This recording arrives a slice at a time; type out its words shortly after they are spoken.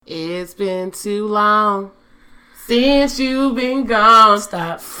It's been too long since you've been gone.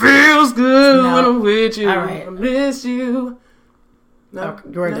 Stop. Feels good when I'm with you. All right. I miss you. No, okay,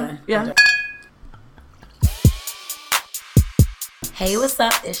 we're done. Yeah. We're done. Hey, what's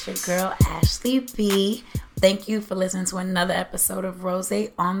up? It's your girl, Ashley B. Thank you for listening to another episode of Rose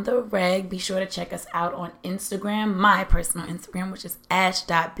on the Reg. Be sure to check us out on Instagram, my personal Instagram, which is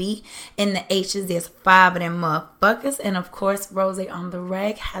ash.b. In the H's, there's 5 of them motherfuckers. And of course, Rose on the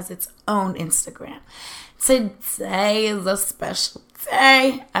Reg has its own Instagram. Today is a special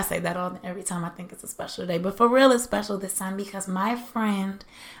day. I say that every time I think it's a special day. But for real, it's special this time because my friend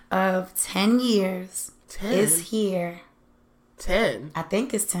of 10 years is here. 10? I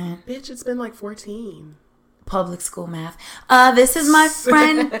think it's 10. Bitch, it's been like 14. Public school math. This is my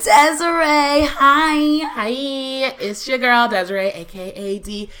friend Desiree. Hi, it's your girl Desiree, aka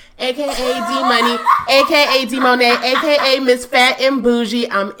D, aka D Money, aka D Monet, aka Miss Fat and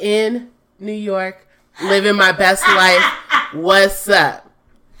Bougie. I'm in New York, living my best life. What's up?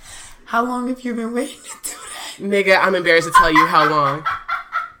 How long have you been waiting to do that? Nigga, I'm embarrassed to tell you how long.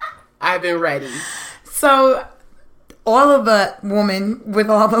 I've been ready. So, all of a woman with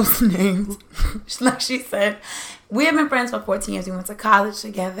all those names, like she said, we have been friends for 14 years. We went to college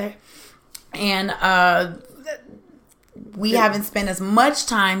together. And we haven't spent as much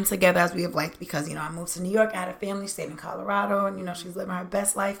time together as we have liked because, I moved to New York. I had a family, stayed in Colorado, and, she's living her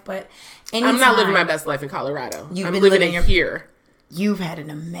best life. But I'm not living my best life in Colorado. I'm living here. You've had an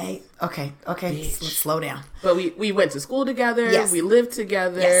amazing... Okay, let's slow down. But we went to school together. Yes. We lived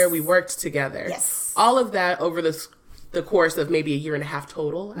together. Yes. We worked together. Yes. All of that over the course of maybe a year and a half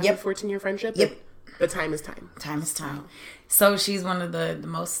total. Yep. 14-year friendship. Yep. But time is time. Time is time. So she's one of the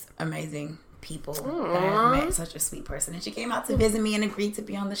most amazing people that I've met. Such a sweet person. And she came out to visit me and agreed to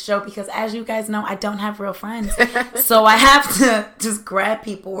be on the show because, as you guys know, I don't have real friends. So I have to just grab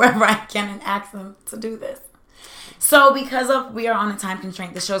people wherever I can and ask them to do this. So because we are on a time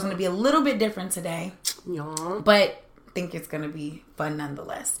constraint, the show's going to be a little bit different today. Yeah. But I think it's going to be fun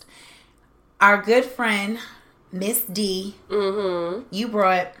nonetheless. Our good friend, Miss D, you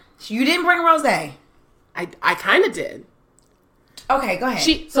didn't bring Rose. I kind of did. Okay, go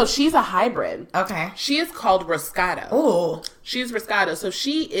ahead. She's a hybrid. Okay. She is called Roscato. Ooh. She's Roscato. So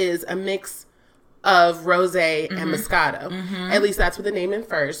she is a mix of Rosé and Moscato. At least that's what the name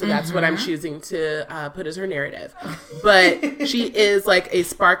infers. So that's what I'm choosing to put as her narrative. But she is like a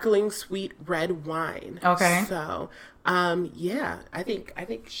sparkling sweet red wine. Okay. So, I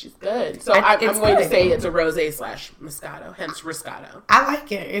think she's good. So I'm going to say it's a Rosé / Moscato, hence Roscato. I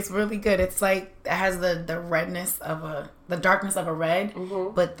like it. It's really good. It's like, it has the redness of the darkness of a red,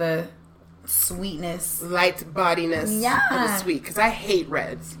 but the sweetness, light bodiness of the sweet. Because I hate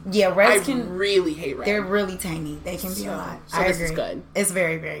reds. Yeah, reds I really hate reds. They're really tangy. They can be a lot. So this is good. It's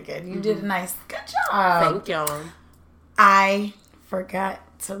very, very good. You did a good job. Thank y'all. I forgot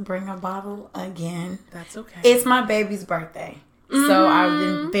to bring a bottle again. That's okay. It's my baby's birthday. So I've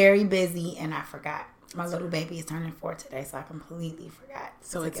been very busy and I forgot. My little baby is turning 4 today, so I completely forgot.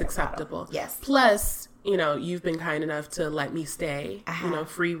 So it's acceptable. Yes. Plus, you've been kind enough to let me stay.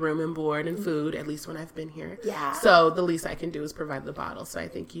 Free room and board and food, at least when I've been here. Yeah. So the least I can do is provide the bottle. So I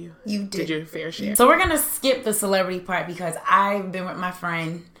think you did your fair share. So we're going to skip the celebrity part because I've been with my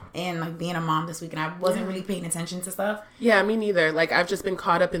friend and like being a mom this week and I wasn't really paying attention to stuff. Yeah, me neither. Like I've just been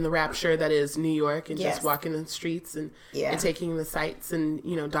caught up in the rapture that is New York and just walking the streets and taking the sights and,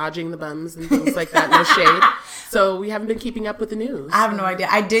 dodging the bums and things like that. No shade. So we haven't been keeping up with the news. I have no idea.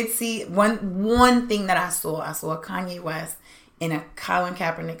 I did see one thing that I saw. I saw Kanye West in a Colin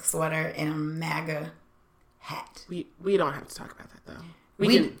Kaepernick sweater and a MAGA hat. We don't have to talk about that though.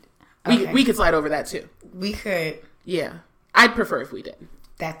 We could slide over that too. We could. Yeah. I'd prefer if we did.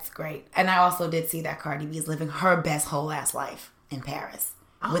 That's great. And I also did see that Cardi B is living her best whole ass life in Paris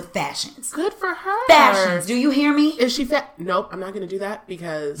with fashions. Good for her. Fashions. Do you hear me? Is she fat? Nope, I'm not going to do that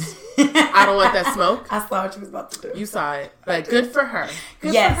because I don't want that smoke. I saw what you was about to do. You saw it. But good for her.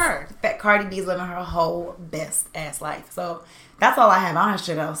 Good for her. That Cardi B is living her whole best ass life. So that's all I have. I don't have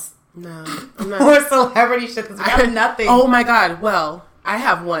shit else. No. I'm not. Or celebrity shit because we have nothing. Oh my God. Well, I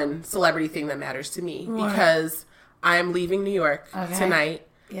have one celebrity thing that matters to me because I'm leaving New York tonight.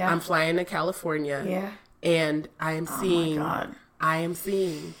 Yeah. I'm flying to California. Yeah. And I am seeing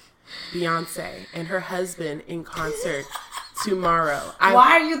Beyonce and her husband in concert tomorrow.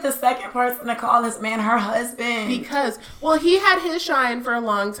 Why are you the second person to call this man her husband? Because, he had his shine for a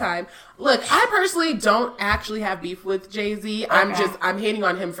long time. Look, I personally don't actually have beef with Jay-Z. Okay. I'm hating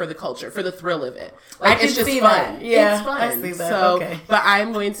on him for the culture, for the thrill of it. Like, it's just fun. That. Yeah, it's fun. I see that. So, okay. But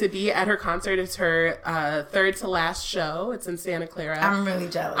I'm going to be at her concert. It's her third to last show. It's in Santa Clara. I'm really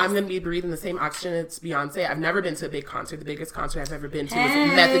jealous. I'm going to be breathing the same oxygen as Beyonce. I've never been to a big concert. The biggest concert I've ever been to was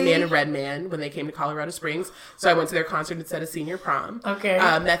Method Man and Redman when they came to Colorado Springs. So I went to their concert instead of senior prom. Okay.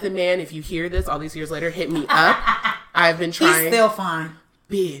 Method Man, if you hear this all these years later, hit me up. I've been trying. He's still fine.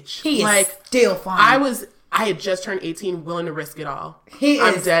 Bitch. He is still fine. I had just turned 18, willing to risk it all.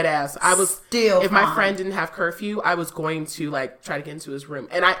 I'm dead ass. I was still if fine. My friend didn't have curfew, I was going to like try to get into his room.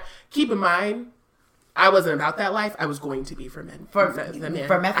 And I keep in mind, I wasn't about that life. I was going to be for men. For Method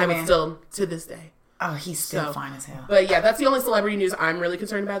Man. I was still to this day. Oh, he's still fine as hell. But yeah, that's the only celebrity news I'm really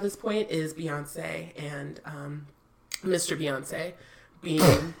concerned about at this point is Beyonce and Mr. Beyonce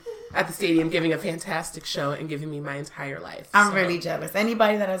being at the stadium, giving a fantastic show and giving me my entire life. I'm really jealous.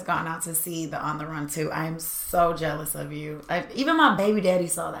 Anybody that has gone out to see the On the Run 2, I am so jealous of you. Even my baby daddy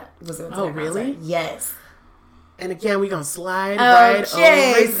saw that. Oh, really? Yes. And again, we're going to slide right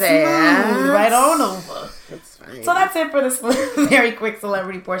over there. Right on over. That's fine. So that's it for this very quick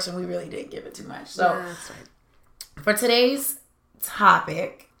celebrity portion. We really didn't give it too much. So yeah, that's fine. For today's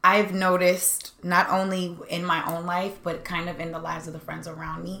topic, I've noticed not only in my own life, but kind of in the lives of the friends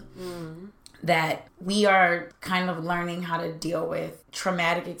around me, that we are kind of learning how to deal with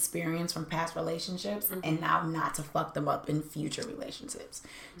traumatic experience from past relationships and now not to fuck them up in future relationships.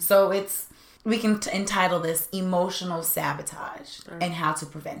 So we can entitle this emotional sabotage and how to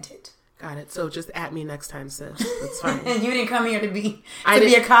prevent it. Got it. So just at me next time, sis. That's fine. And you didn't come here to be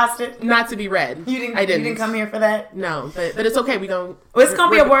accosted? Not to be read. You didn't come here for that? No, but it's okay. It's going to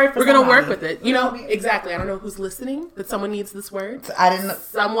be a word for We're going to work with it. You know, exactly. I don't know who's listening, but someone needs this word. I didn't know.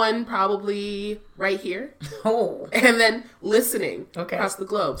 Someone probably right here. Oh. And then listening across the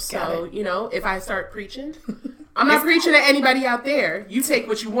globe. So, you know, if I start preaching, I'm not preaching to anybody out there. You take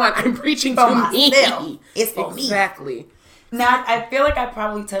what you want. I'm preaching to myself. Me. It's for me. Exactly. Now, I feel like I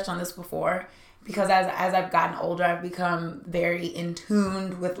probably touched on this before because as I've gotten older, I've become very in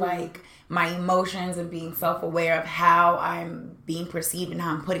tune with like my emotions and being self-aware of how I'm being perceived and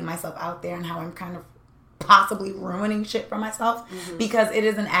how I'm putting myself out there and how I'm kind of possibly ruining shit for myself because it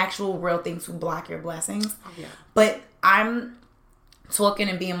is an actual real thing to block your blessings. Oh, yeah. But I'm talking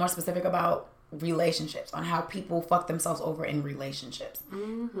and being more specific about relationships, on how people fuck themselves over in relationships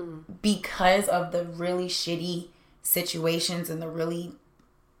because of the really shitty situations and the really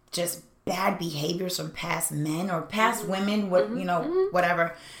just bad behaviors from past men or past women,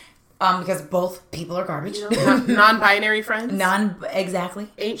 whatever. Because both people are garbage. Non-binary friends. Exactly.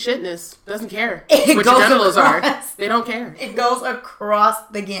 Ain't shitness. Doesn't care what your genitals are. They don't care. It goes across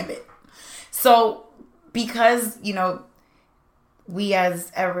the gambit. So because, we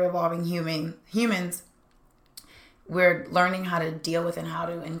as ever-evolving humans, we're learning how to deal with and how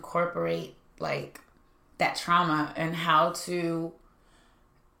to incorporate like that trauma and how to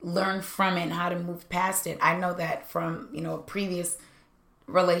learn from it and how to move past it. I know that from, a previous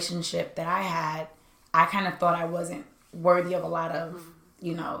relationship that I had, I kind of thought I wasn't worthy of a lot of,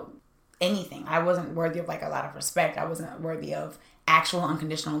 anything. I wasn't worthy of like a lot of respect. I wasn't worthy of actual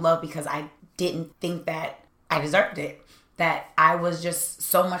unconditional love because I didn't think that I deserved it. That I was just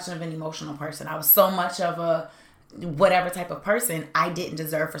so much of an emotional person. I was so much of a whatever type of person. I didn't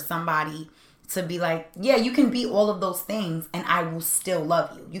deserve for somebody to be like, yeah, you can be all of those things and I will still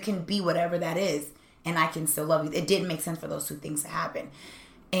love you. You can be whatever that is and I can still love you. It didn't make sense for those two things to happen.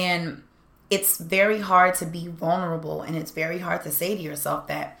 And it's very hard to be vulnerable and it's very hard to say to yourself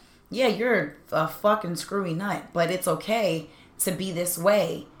that, yeah, you're a fucking screwy nut, but it's okay to be this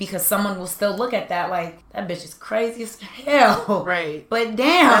way because someone will still look at that like, that bitch is crazy as hell. Right. But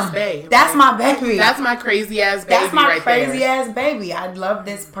damn, that's my baby. That's my crazy ass baby. That's my crazy ass baby. I love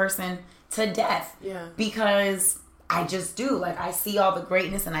this person to death. Yeah. Because I just do. Like, I see all the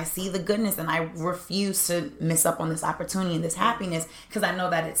greatness and I see the goodness and I refuse to miss up on this opportunity and this happiness because I know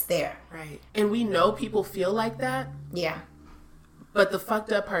that it's there. Right. And we know people feel like that. Yeah. But the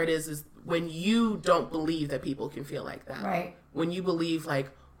fucked up part is when you don't believe that people can feel like that. Right. When you believe like,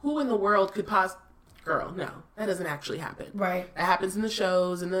 who in the world could girl, no, that doesn't actually happen. Right. That happens in the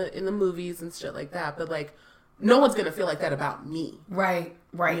shows, in the movies and shit like that. But like, no one's going to feel like that about me. Right.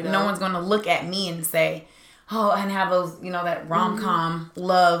 No one's going to look at me and say, oh, and have those, that rom-com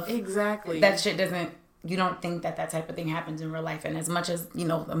love. Exactly. That shit you don't think that type of thing happens in real life. And as much as,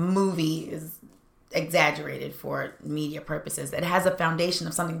 the movie is exaggerated for media purposes, it has a foundation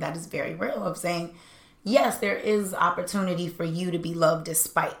of something that is very real, of saying, yes, there is opportunity for you to be loved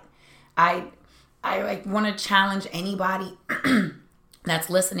despite. I want to challenge anybody that's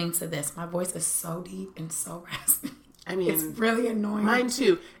listening to this, my voice is so deep and so raspy. I mean, it's really annoying. Mine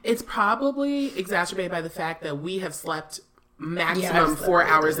too. It's probably exacerbated by the fact that we have slept maximum 4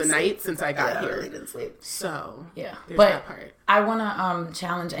 hours a night since I got here. I really didn't sleep. So yeah, there's but that part. I want to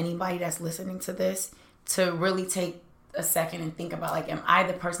challenge anybody that's listening to this to really take a second and think about, like, am I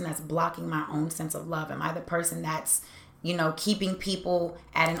the person that's blocking my own sense of love? Am I the person that's, you know, keeping people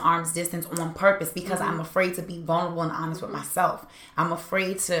at an arm's distance on purpose because I'm afraid to be vulnerable and honest with myself? I'm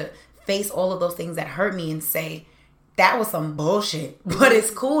afraid to face all of those things that hurt me and say, that was some bullshit. But it's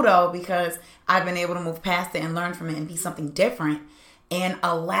cool, though, because I've been able to move past it and learn from it and be something different and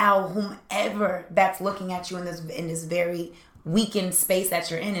allow whomever that's looking at you in this very weakened space that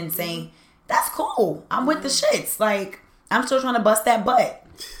you're in and saying, that's cool. I'm with the shits. Like, I'm still trying to bust that butt.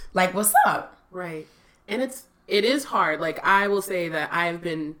 Like, what's up? Right. And it is hard. Like, I will say that I've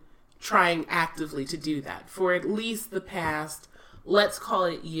been trying actively to do that for at least the past, let's call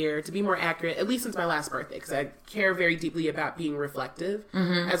it year, to be more accurate, at least since my last birthday, because I care very deeply about being reflective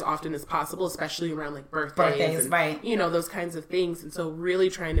as often as possible, especially around like birthdays and, right. you know, those kinds of things. And so really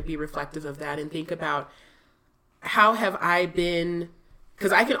trying to be reflective of that and think about how have I been,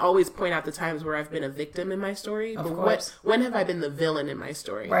 because I can always point out the times where I've been a victim in my story, but when have I been the villain in my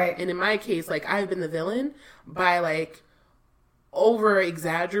story? Right. And in my case, like, I've been the villain by like over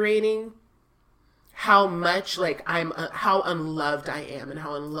exaggerating how much, like, how unloved I am and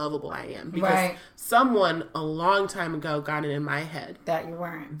how unlovable I am. Because someone a long time ago got it in my head. That you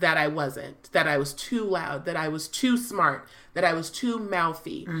weren't. That I wasn't. That I was too loud. That I was too smart. That I was too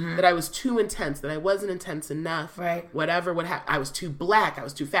mouthy. That I was too intense. That I wasn't intense enough. Right. Whatever would happen. I was too black. I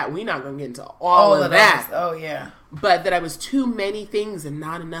was too fat. We're not going to get into all of that. Oh, yeah. But that I was too many things and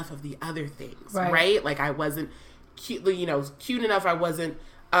not enough of the other things. Right? Like, I wasn't cute, you know, cute enough. I wasn't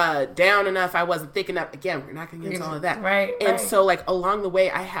down enough. I wasn't thick enough. Again, we're not going to get into all of that. Right. And so, like, along the way,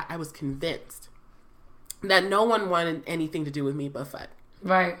 I was convinced that no one wanted anything to do with me but Fudd.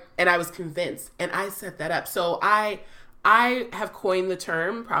 Right. And I was convinced. And I set that up. So I have coined the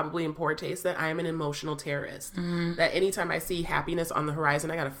term, probably in poor taste, that I am an emotional terrorist. That anytime I see happiness on the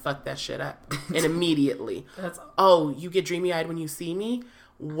horizon, I got to fuck that shit up. And immediately. Oh, you get dreamy-eyed when you see me?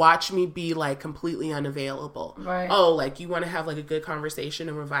 Watch me be, like, completely unavailable. Right. Oh, like, you want to have, like, a good conversation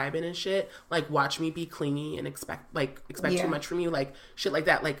and we're vibing and shit? Like, watch me be clingy and expect too much from you. Like, shit like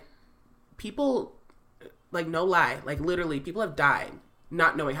that. Like, people, like, no lie. Like, literally, people have died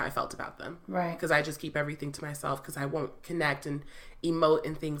not knowing how I felt about them. Right. Because I just keep everything to myself because I won't connect and emote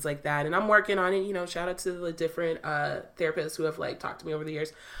and things like that. And I'm working on it. You know, shout out to the different therapists who have, like, talked to me over the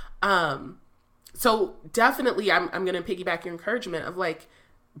years. So definitely I'm going to piggyback your encouragement of, like,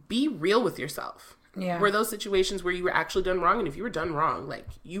 be real with yourself. Yeah. Were those situations where you were actually done wrong? And if you were done wrong, like,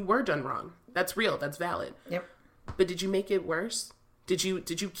 you were done wrong. That's real. That's valid. Yep. But did you make it worse? Did you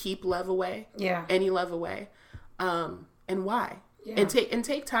keep love away? Yeah. Any love away? And why? Yeah. And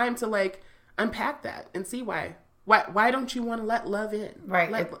take time to, like, unpack that and see why. Why don't you want to let love in?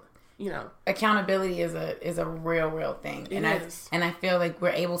 Right. You know, accountability is a real thing. It is. I feel like we're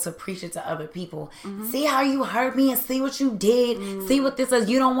able to preach it to other people. See how you hurt me and see what you did. See what this is.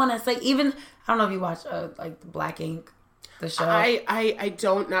 You don't want to say, even, I don't know if you watch like Black Ink, the show. I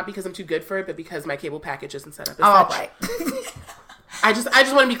don't, not because I'm too good for it, but because my cable package isn't set up as such. Right. I just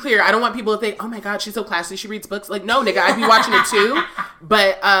want to be clear. I don't want people to think, oh my God, she's so classy. She reads books. Like, no, nigga, I'd be watching it too.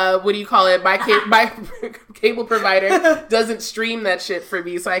 But what do you call it? My cable provider doesn't stream that shit for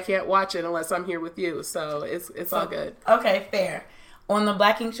me, so I can't watch it unless I'm here with you. So it's all good. Okay, fair. On the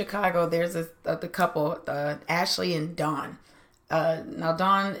Black Ink Chicago, there's the couple, Ashley and Dawn. Now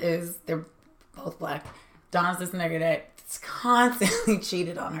Dawn they're both black. Dawn's this nigga that's constantly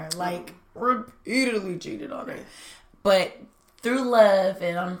cheated on her, like repeatedly cheated on her. But through love,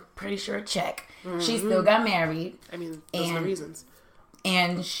 and I'm pretty sure a check, she still got married. I mean, those are the reasons.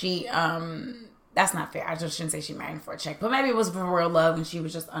 And she, that's not fair. I just shouldn't say she married him for a check. But maybe it was for real love and she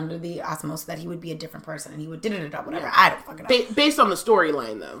was just under the osmosis that he would be a different person and he would whatever. Yeah. I don't fucking know. Based on the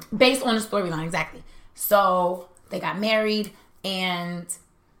storyline, though. Based on the storyline, exactly. So they got married and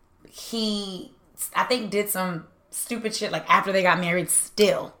he, I think, did some stupid shit like after they got married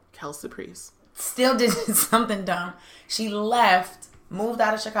still. Kelsey Priest. Still did something dumb. She left, moved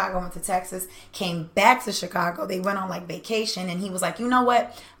out of Chicago, went to Texas, came back to Chicago. They went on like vacation and he was like, you know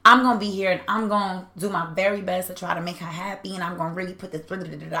what? I'm going to be here and I'm going to do my very best to try to make her happy and I'm going to really put this,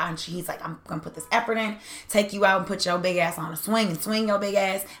 and he's like, I'm going to put this effort in, take you out and put your big ass on a swing and swing your big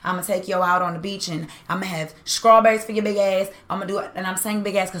ass. I'm going to take you out on the beach and I'm going to have strawberries for your big ass. I'm going to do it. And I'm saying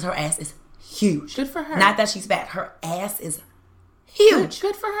big ass because her ass is huge. Good for her. Not that she's fat. Her ass is huge.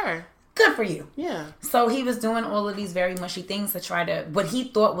 Good for her. Good for you. Yeah. So he was doing all of these very mushy things to try to, what he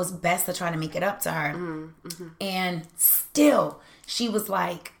thought was best to try to make it up to her. Mm-hmm. And still, she was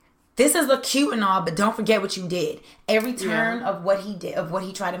like, this is look cute and all, but don't forget what you did. Every turn of what he did, of what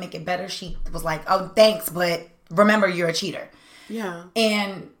he tried to make it better, she was like, oh, thanks, but remember, you're a cheater. Yeah.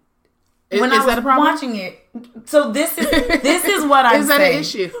 And when I was was watching it, so this is what I'm saying.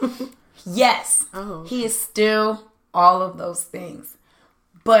 Is that an issue? Yes. Oh. He is still all of those things.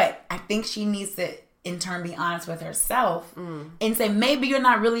 But I think she needs to, in turn, be honest with herself and say, maybe you're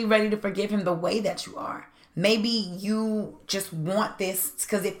not really ready to forgive him the way that you are. Maybe you just want this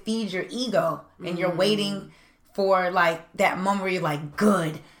because it feeds your ego and you're waiting for like that moment where you're like,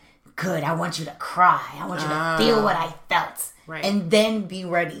 good. I want you to cry. I want you to feel what I felt. Right. And then be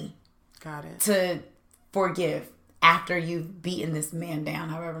ready. Got it. To forgive after you've beaten this man down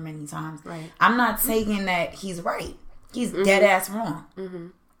however many times. Right. I'm not saying that he's right. He's dead ass wrong. Mm-hmm.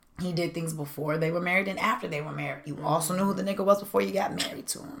 He did things before they were married and after they were married. You also knew who the nigga was before you got married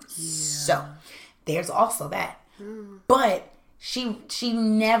to him. Yeah. So there's also that. But she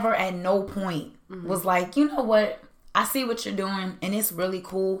never at no point was like, you know what? I see what you're doing and it's really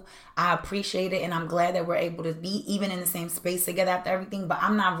cool. I appreciate it and I'm glad that we're able to be even in the same space together after everything, but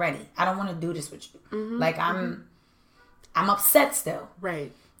I'm not ready. I don't want to do this with you. Mm-hmm. Like I'm upset still.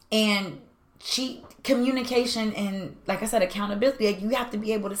 Right. And communication and like I said, accountability, like you have to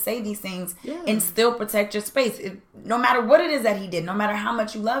be able to say these things and still protect your space. No matter what it is that he did, no matter how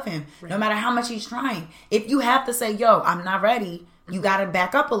much you love him, no matter how much he's trying. If you have to say, yo, I'm not ready, you got to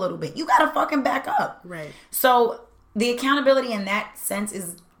back up a little bit. You got to fucking back up. Right. So the accountability in that sense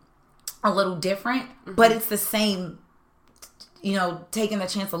is a little different, but it's the same, you know, taking the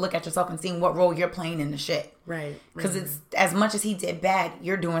chance to look at yourself and seeing what role you're playing in the shit. Right. Because it's as much as he did bad,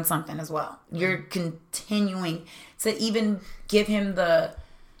 you're doing something as well. You're continuing to even give him the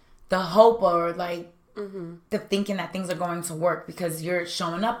hope or like the thinking that things are going to work because you're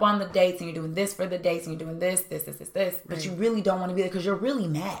showing up on the dates and you're doing this for the dates and you're doing this, but you really don't want to be there because you're really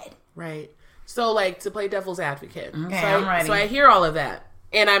mad. Right. So like to play devil's advocate. Okay, I'm ready. So I hear all of that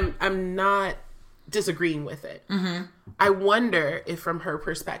and I'm not disagreeing with it. Mm-hmm. I wonder if from her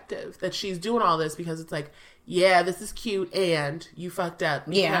perspective that she's doing all this because it's like, yeah, this is cute and you fucked up.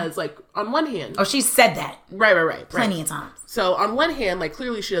 Because like on one hand. Oh, she said that. Right. Plenty of times. So on one hand, like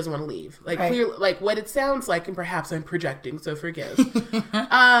clearly she doesn't want to leave. Like clearly, like what it sounds like, and perhaps I'm projecting, so forgive.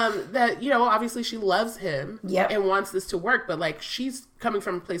 That, you know, obviously she loves him and wants this to work, but like she's coming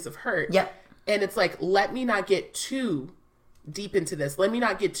from a place of hurt. Yep. And it's like, let me not get too deep into this. Let me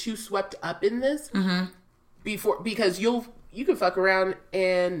not get too swept up in this because you can fuck around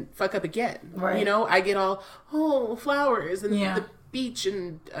and fuck up again. Right. You know, I get all, flowers and the beach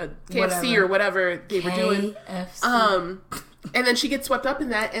and KFC or whatever they were doing. And then she gets swept up in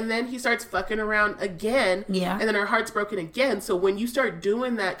that and then he starts fucking around again. Yeah. And then her heart's broken again. So when you start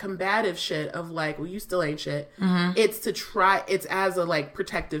doing that combative shit of like, well, you still ain't shit. It's as a like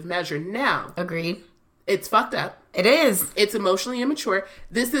protective measure. Now. Agreed. It's fucked up. It is. It's emotionally immature.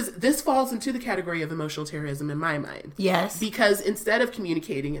 This falls into the category of emotional terrorism in my mind. Yes. Because instead of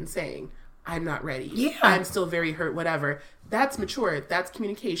communicating and saying, I'm not ready. I'm still very hurt, whatever. That's mature. That's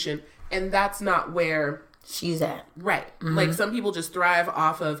communication. And that's not where she's at. Right. Like some people just thrive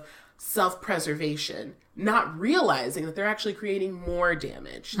off of self-preservation, not realizing that they're actually creating more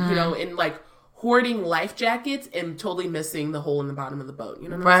damage, you know, and like hoarding life jackets and totally missing the hole in the bottom of the boat. You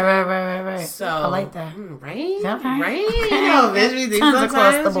know what I'm saying? Right. So I like that. Right? Okay. Right? You know, bitch, tons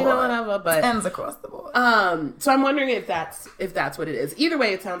across the board. You know, whatever, but tons across the board. So I'm wondering if that's what it is. Either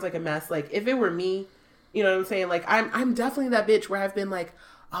way, it sounds like a mess. Like if it were me, you know what I'm saying? Like I'm definitely that bitch where I've been like,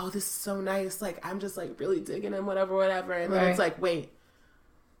 oh, this is so nice. Like I'm just like really digging him, whatever. And then it's like, wait,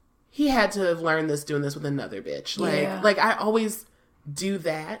 he had to have learned this doing this with another bitch. Like I always do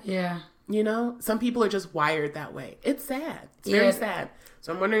that. Yeah. You know, some people are just wired that way. It's sad. It's very sad.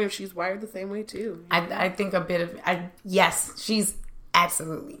 So I'm wondering if she's wired the same way too. I think a bit of yes, she's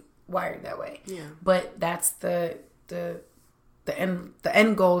absolutely wired that way. Yeah. But that's the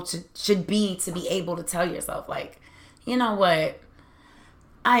end goal should be to be able to tell yourself like, you know what,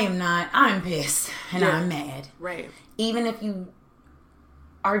 I'm pissed and I'm mad. Right. Even if you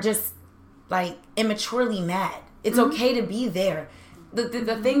are just like immaturely mad, it's okay to be there.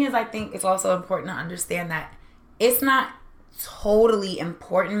 The thing is, I think it's also important to understand that it's not totally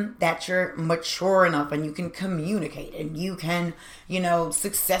important that you're mature enough and you can communicate and you can, you know,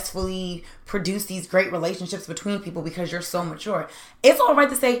 successfully produce these great relationships between people because you're so mature. It's all right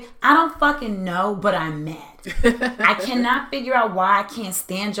to say, I don't fucking know, but I'm mad. I cannot figure out why I can't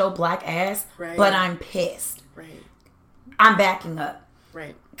stand your black ass, but I'm pissed. Right. I'm backing up.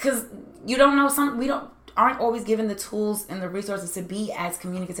 Right. Because you don't know we aren't always given the tools and the resources to be as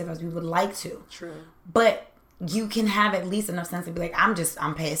communicative as we would like to. True. But you can have at least enough sense to be like, I'm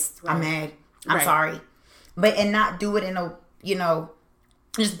pissed. Right. I'm mad. I'm sorry. And not do it in a,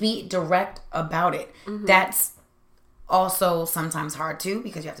 just be direct about it. Mm-hmm. That's also sometimes hard too,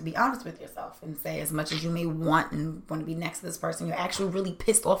 because you have to be honest with yourself and say, as much as you may want to be next to this person, you're actually really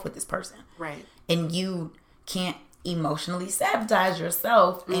pissed off with this person. Right. And you can't emotionally sabotage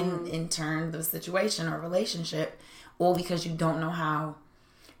yourself in turn the situation or relationship, or because you don't know how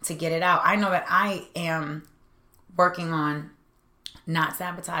to get it out. I know that I am working on not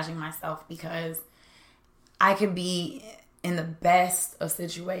sabotaging myself, because I could be in the best of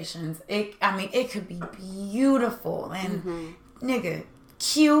situations. It could be beautiful and nigga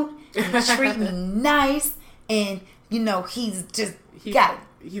cute and treat me nice, and he's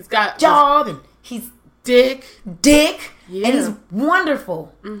got job and he's dick, yeah. And he's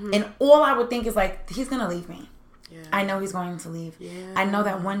wonderful. Mm-hmm. And all I would think is like, he's gonna leave me. Yeah. I know he's going to leave. Yeah. I know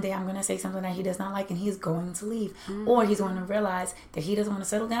that one day I'm going to say something that he does not like, and he's going to leave. Mm-hmm. Or he's going to realize that he doesn't want to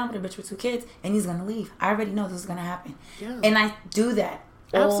settle down with a bitch with 2 kids, and he's going to leave. I already know this is going to happen. Yeah. And I do that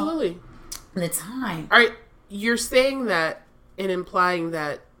absolutely all the time. All right, you're saying that and implying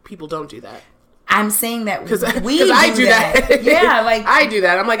that people don't do that. I'm saying that because I do that. Yeah, like I do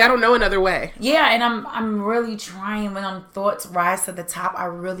that. I'm like, I don't know another way. Yeah, and I'm really trying, when thoughts rise to the top, I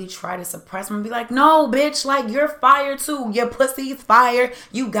really try to suppress them and be like, no, bitch, like, you're fire too. Your pussy's fire.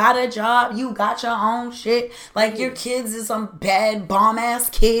 You got a job. You got your own shit. Like, your kids is some bad bomb ass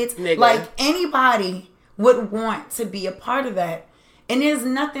kids. Nigga. Like, anybody would want to be a part of that. And there's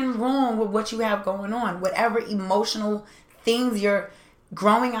nothing wrong with what you have going on. Whatever emotional things you're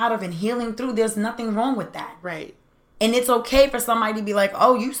growing out of and healing through, there's nothing wrong with that. Right. And it's okay for somebody to be like,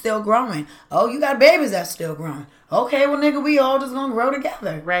 oh, you still growing. Oh, you got babies that's still growing. Okay, well, nigga, we all just gonna grow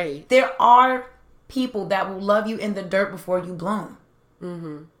together. Right. There are people that will love you in the dirt before you bloom.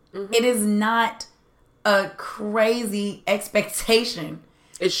 Mm-hmm. Mm-hmm. It is not a crazy expectation.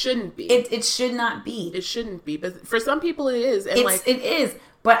 It shouldn't be. It should not be. It shouldn't be. But for some people it is. And it is.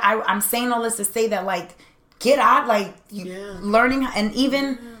 But I'm saying all this to say that, like, get out, like, learning, and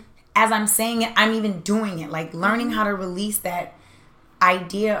even as I'm saying it, I'm even doing it, like, learning how to release that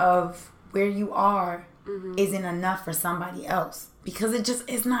idea of where you are isn't enough for somebody else, because it just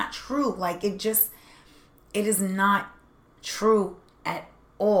is not true. Like, it is not true at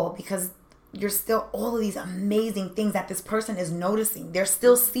all, because you're still all of these amazing things that this person is noticing. They're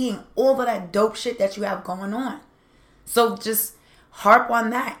still seeing all of that dope shit that you have going on. So just harp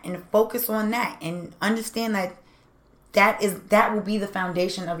on that and focus on that, and understand that will be the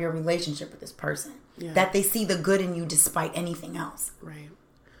foundation of your relationship with this person. Yeah. That they see the good in you despite anything else. Right.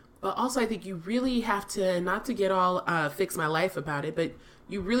 But also, I think you really have to, not to get all fix my life about it, but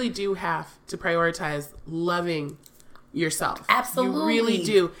you really do have to prioritize loving yourself. Absolutely. You really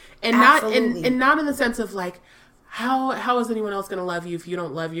do. And Absolutely. not in the sense of like, how is anyone else going to love you if you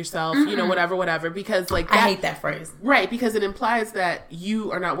don't love yourself? Mm-mm. Whatever. Because like, I hate that phrase. Right. Because it implies that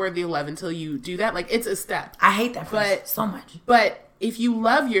you are not worthy of love until you do that. Like, it's a step. I hate that phrase so much. But if you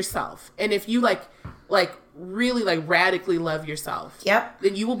love yourself, and if you like really like radically love yourself,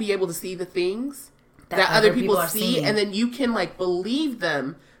 then you will be able to see the things that other people see, and then you can like believe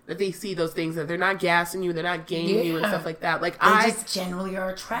them, that they see those things, that they're not gassing you, they're not gaming you and stuff like that. Like, they just generally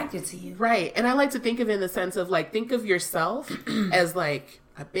are attracted to you. Right. And I like to think of it in the sense of like, think of yourself as like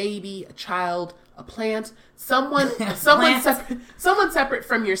a baby, a child, a plant, someone separate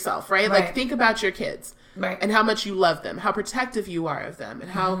from yourself, right? Like, think about your kids. Right. And how much you love them, how protective you are of them, and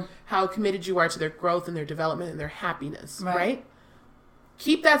how committed you are to their growth and their development and their happiness, right?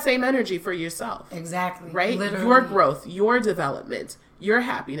 Keep that same energy for yourself. Exactly. Right? Literally. Your growth, your development, your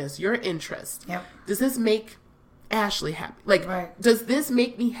happiness, your interest. Yep. Does this make Ashley happy? Like, does this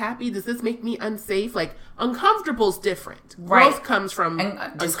make me happy? Does this make me unsafe? Like, uncomfortable's different. Right. Growth comes from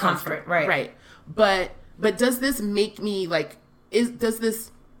discomfort. Right. But does this make me like, does this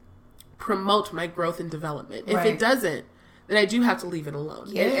promote my growth and development? If it doesn't, then I do have to leave it alone.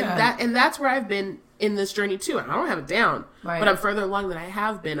 Yeah. And that's where I've been in this journey too. And I don't have it down, but I'm further along than I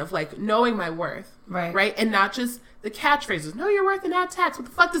have been, of like knowing my worth. Right. And not just the catchphrases. Know your worth and add tax. What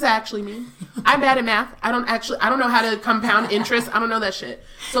the fuck does that actually mean? I'm bad at math. I don't know how to compound interest. I don't know that shit.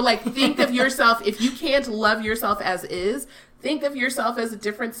 So like, think of yourself, if you can't love yourself as is, think of yourself as a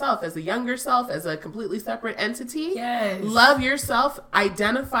different self, as a younger self, as a completely separate entity. Yes. Love yourself.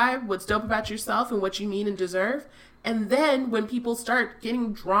 Identify what's dope about yourself and what you need and deserve. And then when people start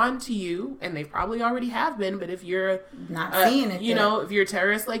getting drawn to you, and they probably already have been, but if you're not seeing it, if you're a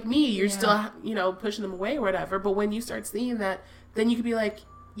terrorist like me, you're still, pushing them away or whatever. But when you start seeing that then you could be like,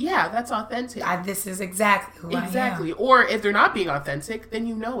 yeah, that's authentic. This is exactly who Exactly. I am. Or if they're not being authentic, then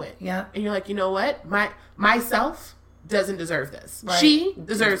you know it. Yeah. And you're like, you know what? Myself doesn't deserve this. Right. She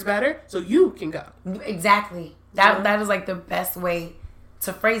deserves better, so you can go. Exactly. That is like the best way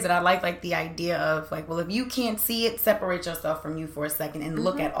to phrase it. I like the idea of like, well, if you can't see it, separate yourself from you for a second and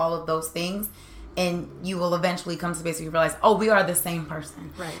look at all of those things, and you will eventually come to a space where you realize, oh, we are the same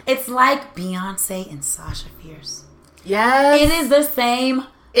person. Right. It's like Beyonce and Sasha Fierce. Yes. It is the same.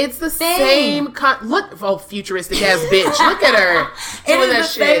 It's the same. Look, futuristic ass bitch. Look at her doing that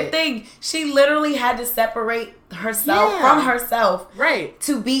shit. Same thing. She literally had to separate herself from herself, right,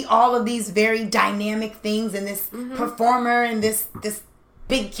 to be all of these very dynamic things and this performer and this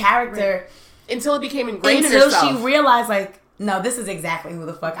big character, until it became ingrained in until herself. she realized, like, no, this is exactly who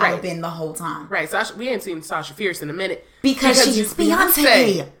the fuck I've been the whole time. Right. Sasha, we ain't seen Sasha Fierce in a minute because she's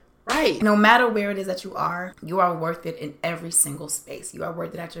Beyonce. Right. No matter where it is that you are worth it in every single space. You are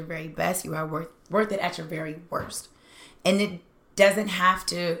worth it at your very best. You are worth it at your very worst. And it doesn't have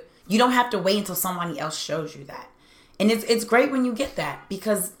to, you don't have to wait until somebody else shows you that. And it's great when you get that,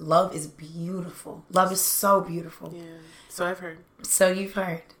 because love is beautiful. Love is so beautiful. Yeah. So I've heard. So you've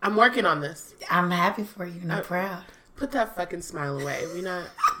heard. I'm working on this. I'm happy for you and I'm proud. Put that fucking smile away. We're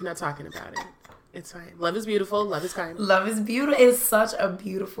not talking about it. It's fine. Love is beautiful. Love is kind. Love is beautiful. It's such a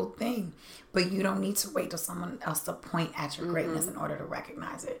beautiful thing. But you don't need to wait till someone else to point at your greatness in order to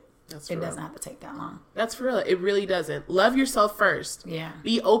recognize it. It doesn't have to take that long. That's for real. It really doesn't. Love yourself first. Yeah.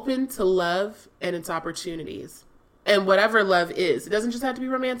 Be open to love and its opportunities. And whatever love is. It doesn't just have to be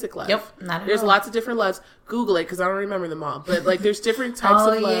romantic love. Yep. Not at There's all. lots of different loves. Google it because I don't remember them all. But like there's different types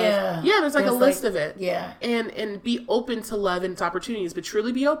of love. Yeah. Yeah, there's like a list of it. Yeah. And be open to love and its opportunities, but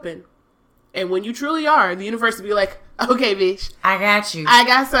truly be open. And when you truly are, the universe will be like, okay, bitch. I got you. I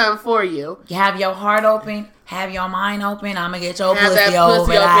got something for you. You have your heart open. Have your mind open. I'm going to get your Have pussy that pussy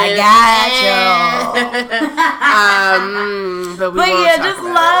open. open. I got you. But But yeah, just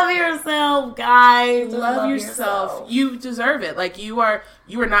love yourself, guys. Just love yourself. You deserve it. Like you are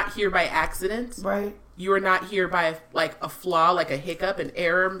not here by accident. Right. You are not here by like a flaw, like a hiccup, an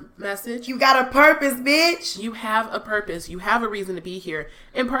error message. You got a purpose, bitch. You have a purpose. You have a reason to be here.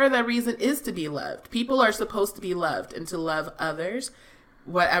 And part of that reason is to be loved. People are supposed to be loved and to love others,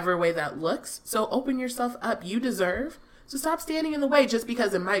 whatever way that looks. So open yourself up. You deserve. So stop standing in the way just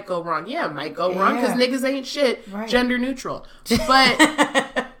because it might go wrong. Yeah, it might go wrong because niggas ain't shit. Right. Gender neutral.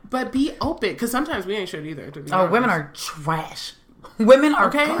 But be open, because sometimes we ain't shit either. To be honest. Women are trash. Women are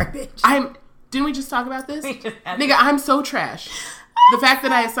garbage. Didn't we just talk about this? Nigga, I'm so trash. The fact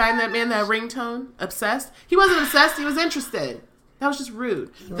that I assigned that man that ringtone, obsessed. He wasn't obsessed. He was interested. That was just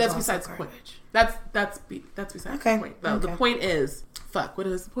rude. That's besides the point. That's besides the point. Though. The point is, fuck. What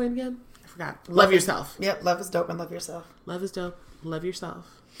is the point again? I forgot. Love yourself. Yep. Love is dope and love yourself. Love is dope. Love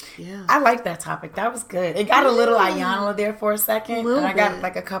yourself. Yeah. I like that topic. That was good. It got a little Ayanna there for a second. And I got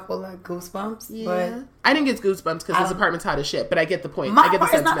like a couple of goosebumps. Yeah. But I didn't get goosebumps because this apartment's hot as shit, but I get the point. My I get the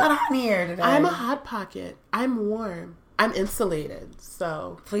apartment's sentiment. not that hot in here today. I'm a hot pocket. I'm warm. I'm insulated.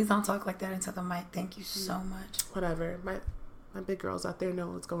 So please don't talk like that into the mic. Thank you so much. Whatever. My big girls out there know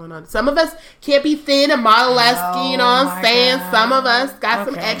what's going on. Some of us can't be thin and model you know what I'm saying? God. Some of us got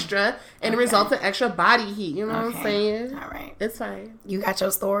some extra, and it results in extra body heat. You know what I'm saying? All right. It's fine. You got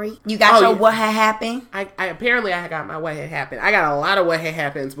your story? You got your what had happened? I apparently I got my what had happened. I got a lot of what had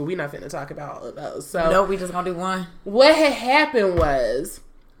happens, but we're not finna talk about all of those. So no, we just gonna do one. What had happened was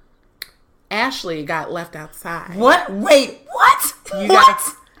Ashley got left outside. What? Wait, what?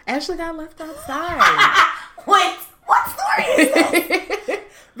 Ashley got left outside. Wait. What story is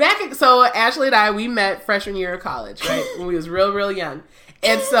this? So Ashley and I, we met freshman year of college, right? When we was real young.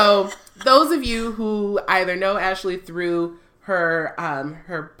 And so those of you who either know Ashley through her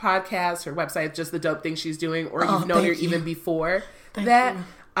podcast, her website, just the dope things she's doing, or you've known her even before that,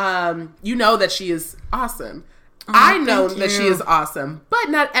 you know that she is awesome. I know that she is awesome, but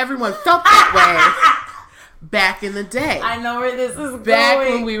not everyone felt that way. Back in the day. I know where this is going. Back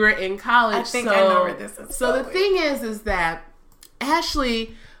when we were in college. I think I know where this is going. So the thing is that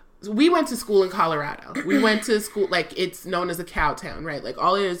Ashley, we went to school in Colorado. We went to school, like, it's known as a cow town, right? Like,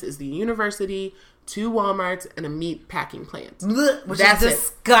 all it is the university, 2 Walmarts, and a meat packing plant. Which is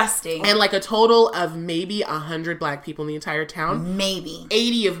disgusting. And like a total of maybe 100 black people in the entire town. Maybe.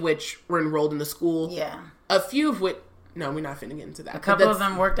 80 of which were enrolled in the school. Yeah. A few of which... No, we're not finna get into that. A couple of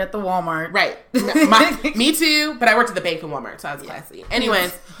them worked at the Walmart. Right. Me too, but I worked at the bank in Walmart, so I was classy.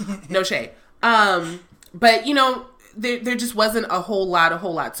 Anyways, no shade. But, you know, there just wasn't a whole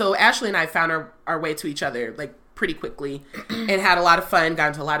lot. So Ashley and I found our way to each other, like, pretty quickly and had a lot of fun, got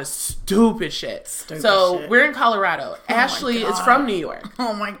into a lot of stupid shit. We're in Colorado. Ashley is from New York.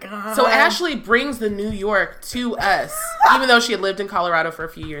 Oh my God. So Ashley brings the New York to us, even though she had lived in Colorado for a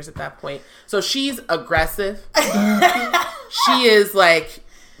few years at that point. So she's aggressive. She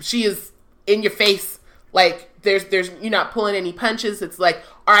is in your face. Like, there's you're not pulling any punches. It's like,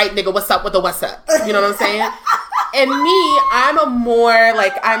 all right, nigga, what's up with the what's up? You know what I'm saying? And me, I'm a more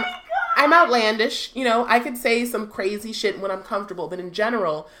like I'm outlandish. You know, I could say some crazy shit when I'm comfortable, but in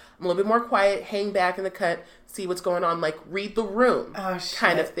general, I'm a little bit more quiet, hang back in the cut, see what's going on, like read the room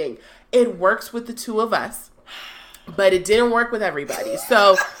kind of thing. It works with the two of us, but it didn't work with everybody.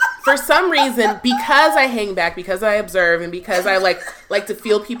 So for some reason, because I hang back, because I observe, and because I like to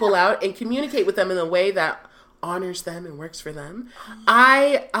feel people out and communicate with them in a way that honors them and works for them,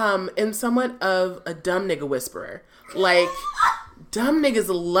 I am somewhat of a dumb nigga whisperer. Like, dumb niggas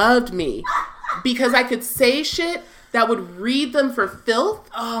loved me because I could say shit that would read them for filth.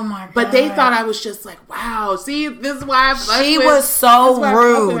 Oh my God. But they thought I was just like, wow, see, this is why she was so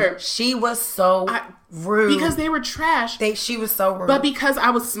rude. She was so rude. Because they were trash. She was so rude. But because I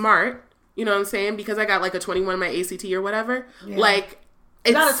was smart, you know what I'm saying? Because I got like a 21 in my ACT or whatever. Yeah. Like,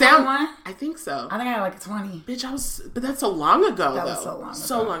 you got a 21? I think so. I think I got like a 20. Bitch, but that's so long ago, That though. was so long ago.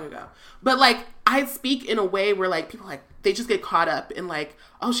 So long ago. But like, I speak in a way where like, people like, they just get caught up in like,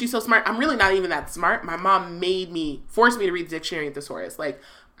 oh, she's so smart. I'm really not even that smart. My mom forced me to read the dictionary and thesaurus. Like,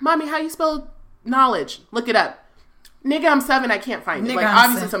 mommy, how you spell knowledge? Look it up. Nigga, I'm 7. I can't find it. Like,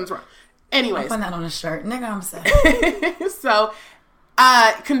 obviously something's wrong. Anyways. I'll put that on a shirt. Nigga, I'm 7. So,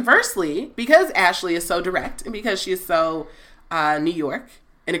 conversely, because Ashley is so direct and because she is so New York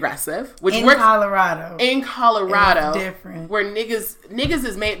and aggressive, which in works Colorado, different. Where niggas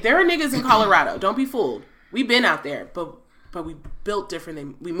is made. There are niggas in Colorado. Don't be fooled. We've been out there, but we built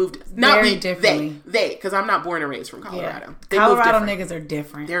different. We moved very differently. They, because I'm not born and raised from Colorado. Yeah. Colorado niggas are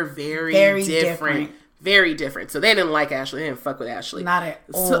different. They're very different. Very different. So they didn't like Ashley. They didn't fuck with Ashley. Not at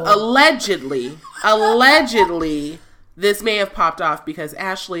all. So allegedly, this may have popped off because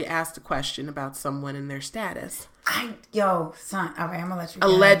Ashley asked a question about someone and their status. Son. All right, I'm gonna let you go.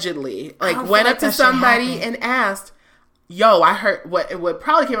 Allegedly. Like, went up to somebody and asked, yo, I heard, what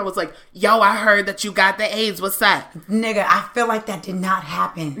probably came up was like, yo, I heard that you got the AIDS. What's that? Nigga, I feel like that did not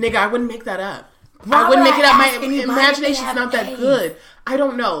happen. Nigga, I wouldn't make that up. I wouldn't make it up. My imagination's not that good. I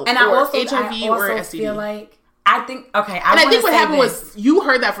don't know. And or I also HIV or STD. Feel like, I think what happened was you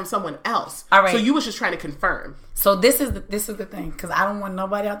heard that from someone else. All right. So you was just trying to confirm. So this is the thing, because I don't want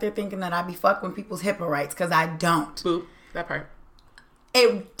nobody out there thinking that I be fucking people's HIPAA rights, because I don't. Boop. That part.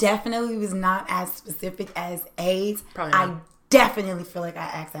 It definitely was not as specific as AIDS. Probably not. I definitely feel like I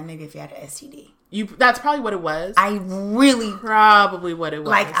asked that nigga if he had an STD. That's probably what it was. Probably what it was.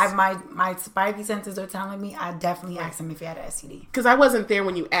 Like, my spidey senses are telling me I definitely asked him if he had an STD. Because I wasn't there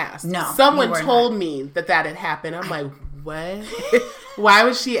when you asked. No, someone told me that had happened. I'm like, what? Why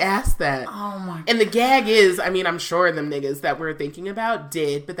would she ask that? Oh my God. And the gag is, I mean, I'm sure them niggas that we're thinking about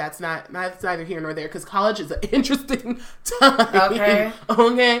did, but that's neither here nor there, because college is an interesting time. Okay.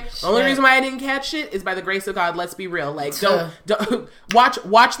 Shit. Only reason why I didn't catch it is by the grace of God. Let's be real. Like, don't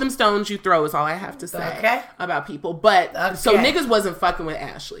watch them stones you throw is all I have to say about people. But so niggas wasn't fucking with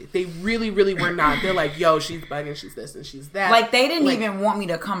Ashley. They really, really were not. They're like, yo, she's bugging, she's this and she's that. Like, they didn't even want me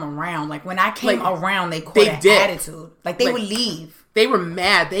to come around. Like, when I came around, they caught an attitude. Like, they would leave. They were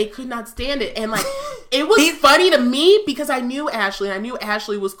mad. They could not stand it. And like, it was funny to me because I knew Ashley. And I knew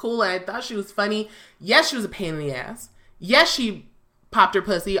Ashley was cool and I thought she was funny. Yes, she was a pain in the ass. Yes, she popped her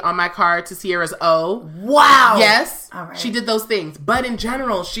pussy on my car to Sierra's O. Wow. Yes, she did those things. But in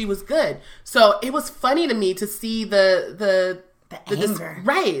general, she was good. So it was funny to me to see the anger.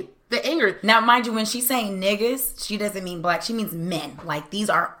 Right. The anger. Now, mind you, when she's saying niggas, she doesn't mean black. She means men. Like, these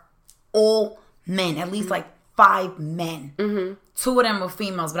are all men. At least like 5 men. Mm-hmm. 2 of them were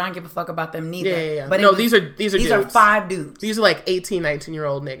females, but I don't give a fuck about them neither. Yeah. But no, these are dudes. These are 5 dudes. These are like 18,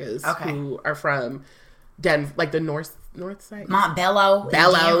 19-year-old niggas who are from Denver, like the north side. Montbello.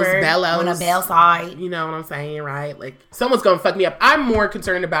 Bellows. On the Bell side. You know what I'm saying, right? Like, someone's gonna fuck me up. I'm more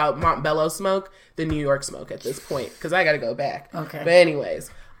concerned about Montbello smoke than New York smoke at this point, because I gotta go back. Okay. But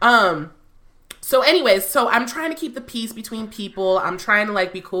anyways, so I'm trying to keep the peace between people. I'm trying to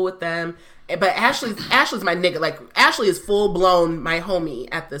like be cool with them. But Ashley's my nigga. Like, Ashley is full blown my homie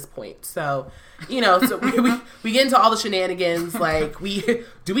at this point. So, you know, we get into all the shenanigans. Like,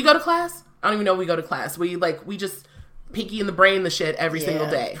 do we go to class? I don't even know if we go to class. We just pinky in the brain the shit every single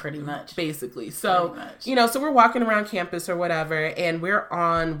day. Pretty much. Basically. So, you know, so we're walking around campus or whatever, and we're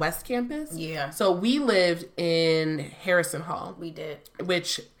on West Campus. Yeah. So we lived in Harrison Hall. We did.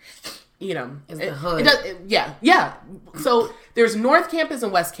 Which you know, It's the hood. Yeah. So there's North Campus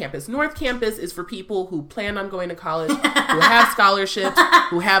and West Campus. North Campus is for people who plan on going to college, who have scholarships,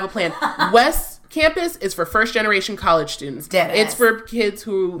 who have a plan. West Campus is for first generation college students. Deadass. It's for kids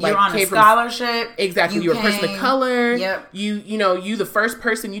who You're on a scholarship. Exactly. You're a person of color. Yep. You the first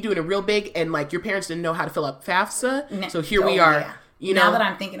person, you doing it real big, and like your parents didn't know how to fill out FAFSA. So here we are. Yeah. You know, now that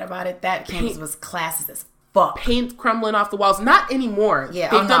I'm thinking about it, that campus was classist as fuck. Paint crumbling off the walls. Not anymore.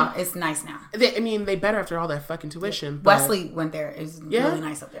 Yeah, it's nice now. They better after all that fucking tuition. But Wesley went there. It's really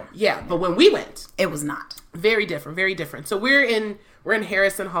nice up there. Yeah, but when we went, it was not. Very different, very different. So we're in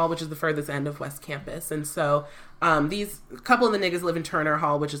Harrison Hall, which is the furthest end of West Campus. And so a couple of the niggas live in Turner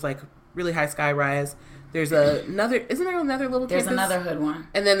Hall, which is like really high sky rise. There's isn't there another little There's campus? Another hood one.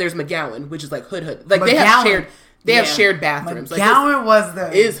 And then there's McGowan, which is like hood. Like they have shared bathrooms.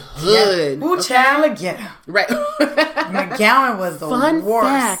 McGowan is hood. Who child to get him? Right. McGowan was the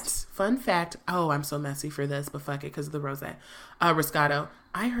worst. Fun fact. Oh, I'm so messy for this, but fuck it, because of the rose. Roscato.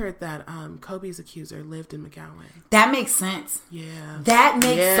 I heard that Kobe's accuser lived in McGowan. That makes sense. Yeah. That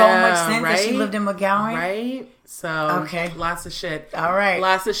makes so much sense that she lived in McGowan. Right? So, okay. Lots of shit. All right.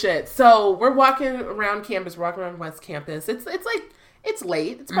 Lots of shit. So, we're walking around campus, walking around West Campus. It's like, it's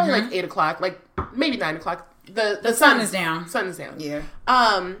late. It's probably like 8 o'clock, like maybe 9 o'clock. The sun is down. Sun is down. Yeah.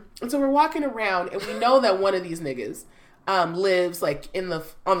 And so we're walking around, and we know that one of these niggas lives like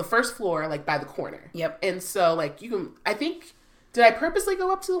on the first floor, like by the corner. Yep. And so like did I purposely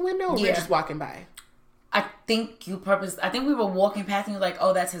go up to the window, or were we just walking by? I think we were walking past and you were like,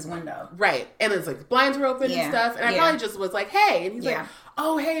 oh, that's his window. Right. And it's like the blinds were open and stuff. And I probably just was like, hey. And he's like,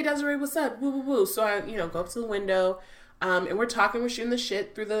 oh, hey, Desiree, what's up? Woo, woo, woo. So I, go up to the window. And we're talking, we're shooting the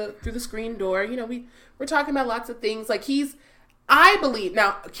shit through the screen door. We're talking about lots of things. Like I believe,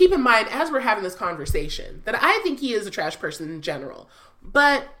 now keep in mind, as we're having this conversation, that I think he is a trash person in general.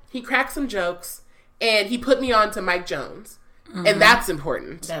 But he cracked some jokes and he put me on to Mike Jones. Mm-hmm. And that's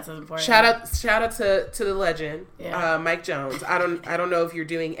important. That's important. Shout out to the legend, Mike Jones. I don't know if you're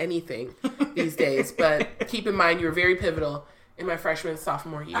doing anything these days, but keep in mind you were very pivotal in my freshman and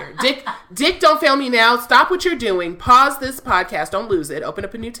sophomore year. Dick, don't fail me now. Stop what you're doing. Pause this podcast. Don't lose it. Open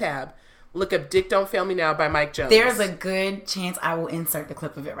up a new tab. Look up Dick Don't Fail Me Now by Mike Jones. There's a good chance I will insert the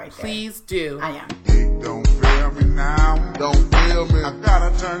clip of it right there. Please do. I am. Dick don't fail me now. Don't fail me. I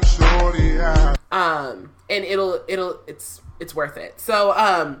gotta turn shorty out. And it's worth it.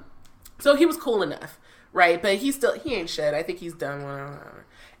 So he was cool enough, right? But he ain't shit. I think he's done whatever.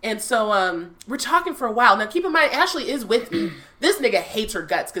 And so we're talking for a while. Now keep in mind, Ashley is with me. This nigga hates her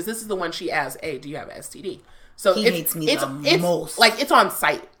guts because this is the one she asks, hey, do you have an STD? So he hates me the most. Like, it's on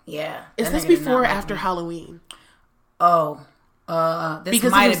site. Yeah. Is this before or after Halloween? Oh. This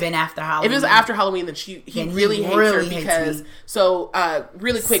might have been after Halloween. If it was after Halloween, then he really hates her because... So,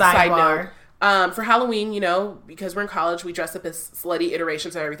 really quick side note. For Halloween, because we're in college, we dress up as slutty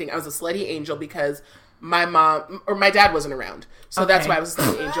iterations of everything. I was a slutty angel because my mom or my dad wasn't around. So that's why I was a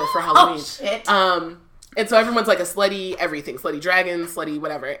slutty angel for Halloween. Oh, shit. And so everyone's like a slutty everything. Slutty dragon, slutty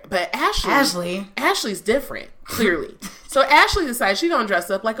whatever. But Ashley's different, clearly. So Ashley decides she's going to dress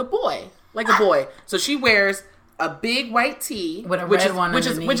up like a boy. So she wears a big white tee. With a red one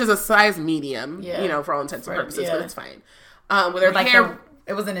underneath. Which is a size medium, for all intents and purposes, but it's fine. With her like hair...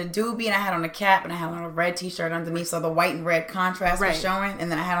 It was in a doobie, and I had on a cap, and I had on a red t-shirt underneath, so the white and red contrast was showing.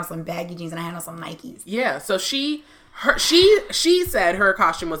 And then I had on some baggy jeans, and I had on some Nikes. Yeah, so she said her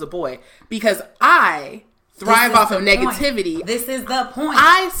costume was a boy because I thrive off of negativity. This is the point.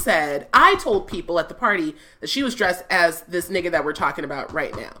 I told people at the party that she was dressed as this nigga that we're talking about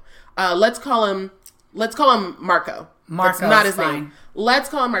right now. Let's call him Marco. That's not his name. Let's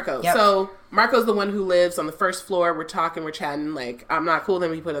call him Marco. Yep. So Marco's the one who lives on the first floor. We're talking, we're chatting. Like, I'm not cool.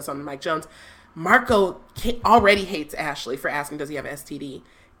 Then he put us on Mike Jones. Marco already hates Ashley for asking, does he have STD?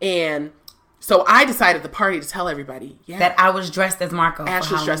 And so I decided at the party to tell everybody that I was dressed as Marco.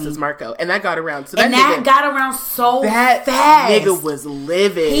 Ashley's dressed as Marco. And that got around. So that got around so fast. Nigga was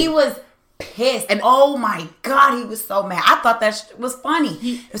livid. He was pissed. And oh my God, he was so mad. I thought that was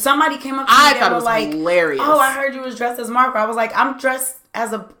funny. If somebody came up to me, I thought it was like, hilarious. Oh, I heard you was dressed as Marco. I was like, I'm dressed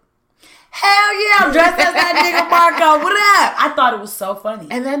as a... Hell yeah, I'm dressed as that nigga Marco. What up? I thought it was so funny.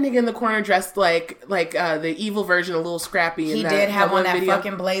 And that nigga in the corner dressed like the evil version of Lil Scrappy. He did have on that video.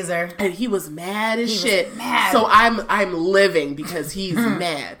 Fucking blazer. And he was mad as shit. So I'm living because he's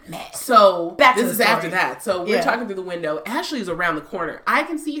mad. So this is after that. So we're talking through the window. Ashley's around the corner. I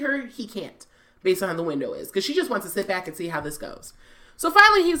can see her. He can't, based on how the window is. Because she just wants to sit back and see how this goes. So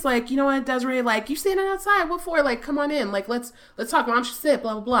finally he's like, you know what, Desiree, like, you standing outside. What for? Like, come on in. Like, let's talk. Why don't you sit?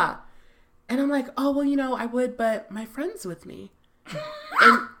 Blah, blah, blah. And I'm like, oh, well, I would, but my friend's with me.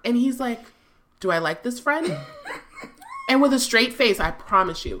 And he's like, do I like this friend? And with a straight face, I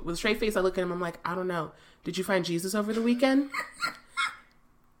promise you, with a straight face, I look at him, I'm like, I don't know. Did you find Jesus over the weekend?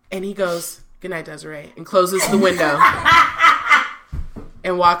 And he goes, good night, Desiree, and closes the window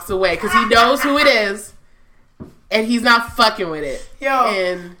and walks away because he knows who it is and he's not fucking with it. Yo,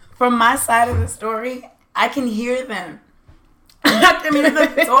 and from my side of the story, I can hear them. I can hear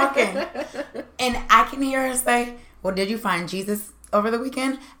them talking. And I can hear her say, well, did you find Jesus over the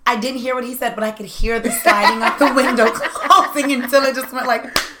weekend? I didn't hear what he said, but I could hear the sliding of the window closing until it just went like,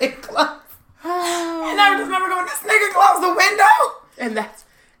 it closed. And I just remember going, this nigga closed the window.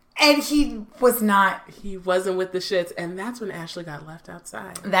 And he was not. He wasn't with the shits. And that's when Ashley got left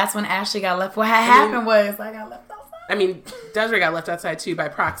outside. That's when Ashley got left. What happened was I got left outside. I mean, Desiree got left outside too by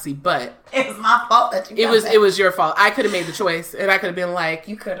proxy, but it was my fault that you got it was your fault. I could have made the choice and I could have been like,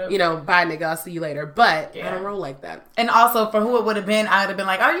 you could have, bye nigga, I'll see you later. But I don't roll like that. And also for who it would have been, I would have been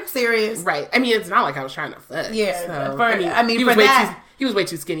like, are you serious? Right. I mean, it's not like I was trying to flex. Yeah. So, he was way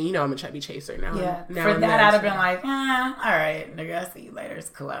too skinny. I'm a chubby chaser now. Yeah. For that, I'd have been like, all right, nigga, I'll see you later. It's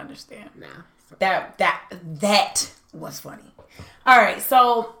cool. I understand. Nah. That was funny. All right.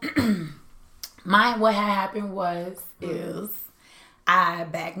 So what had happened is I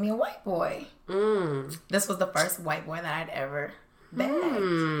bagged me a white boy. This was the first white boy that I'd ever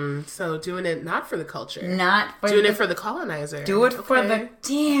bagged. So doing it not for the culture. Not for doing it for the colonizer. Do it for the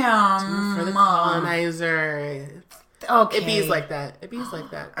for the colonizer. Okay. It bees like that.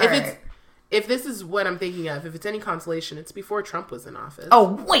 If this is what I'm thinking of, if it's any consolation, it's before Trump was in office.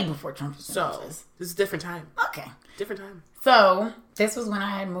 Oh, way before Trump was in office. This is a different time. Okay. Different time. So, this was when I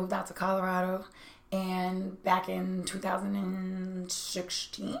had moved out to Colorado, and back in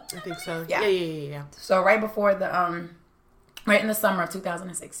 2016. I think so. Yeah. So, right before right in the summer of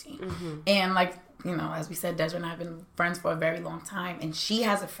 2016. Mm-hmm. And as we said, Desiree and I have been friends for a very long time. And she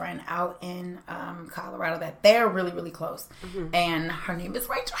has a friend out in Colorado that they're really, really close. Mm-hmm. And her name is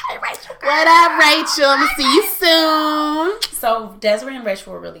Rachel. Hi, Rachel. What up, Rachel? I'm going to see you soon. So Desiree and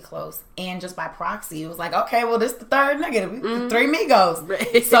Rachel were really close. And just by proxy, it was like, okay, well, this is the third nigga. The three Migos.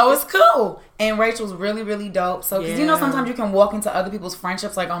 Right. So it's cool. And Rachel's really, really dope. So, because sometimes you can walk into other people's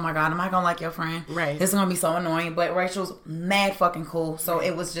friendships like, oh my God, am I going to like your friend? Right. This is going to be so annoying. But Rachel's mad fucking cool. So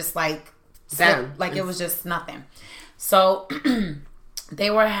it was just like... it was just nothing. So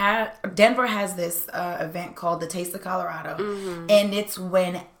Denver has this event called the Taste of Colorado, and it's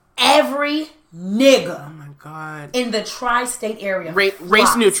when every nigga, oh my God, in the tri-state area,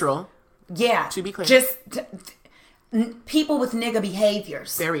 race neutral, to be clear, just people with nigga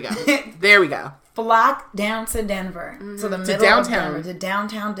behaviors. There we go. Flock down to Denver, to the middle of Denver, to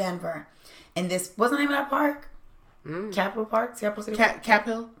downtown Denver, and this wasn't the name of that park. Capitol Park? Capitol City Park?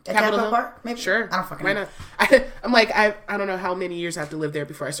 Capitol Park? Maybe? Sure. I don't fucking know. Why not? I'm like, I don't know how many years I have to live there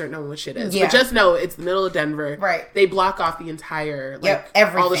before I start knowing what shit is. Yeah. But just know it's the middle of Denver. Right. They block off the entire,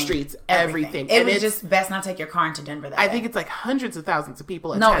 everything. all the streets, everything. It was just best not take your car into Denver that day. I think it's like hundreds of thousands of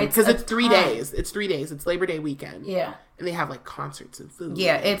people attend. Because it's 3 days. It's 3 days. It's Labor Day weekend. Yeah. And they have concerts and food.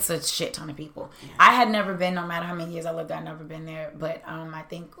 Yeah, it's a shit ton of people. Yeah. I had never been, no matter how many years I lived there, I'd never been there. But I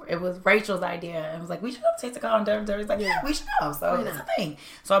think it was Rachel's idea. It was like, we should go to Taste of Colorado. And Derek's like, yeah, we should go. So it's a thing.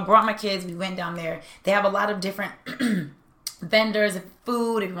 So I brought my kids. We went down there. They have a lot of different vendors of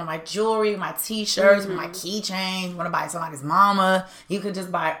food. If you want my jewelry, my t-shirts, my keychains, you want to buy somebody's mama, you could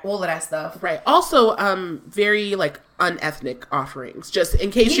just buy all of that stuff. Right. Also, very unethnic offerings, just in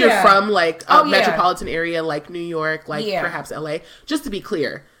case you're from a metropolitan area like New York, perhaps LA. Just to be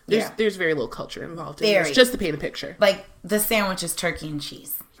clear, there's very little culture involved in this. Just to paint a picture. Like the sandwich is turkey and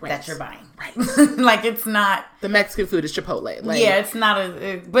cheese. Right. That you're buying. Right. It's not... The Mexican food is Chipotle. It's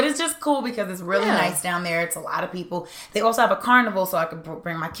not but it's just cool because it's really nice down there. It's a lot of people. They also have a carnival so I could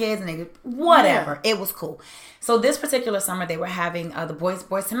bring my kids and they could... Whatever. Yeah. It was cool. So this particular summer they were having... the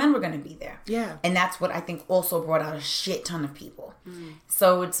Boys to Men were going to be there. Yeah. And that's what I think also brought out a shit ton of people.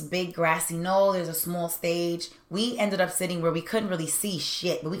 So it's big grassy knoll. There's a small stage. We ended up sitting where we couldn't really see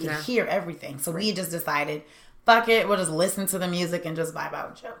shit, but we could hear everything. So we just decided... Fuck it, we'll just listen to the music and just vibe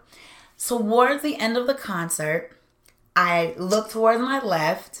out with you. So towards the end of the concert, I look towards my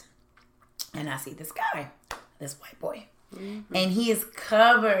left and I see this guy, this white boy. Mm-hmm. And he is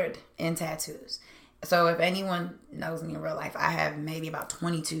covered in tattoos. So if anyone knows me in real life, I have maybe about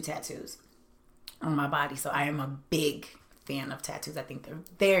 22 tattoos on my body. So I am a big fan of tattoos. I think they're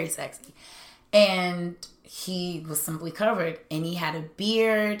very sexy. And he was simply covered and he had a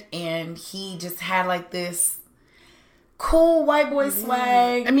beard and he just had this cool white boy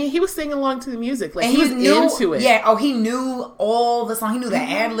swag. I mean, he was singing along to the music. He was into it. Yeah. Oh, he knew all the song. He knew the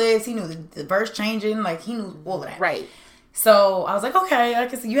ad libs. He knew the verse changing. He knew all of that. Right. So I was like, okay, I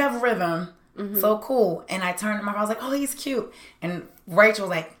can see you have a rhythm. So cool. And I turned to my friend, I was like, oh, he's cute. And Rachel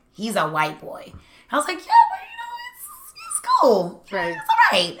was like, he's a white boy. I was like, yeah, but it's cool. Right. It's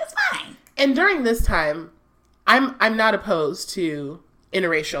all right. It's fine. And during this time, I'm not opposed to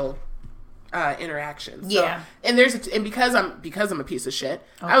interracial interactions. So, Yeah. and because I'm a piece of shit,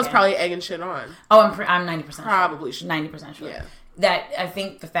 I was probably egging shit on. Oh, I'm 90% Probably sure. sure. 90% sure. Yeah. That I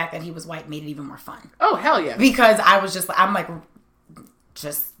think the fact that he was white made it even more fun. Oh, hell yeah. Because I was just like, I'm like,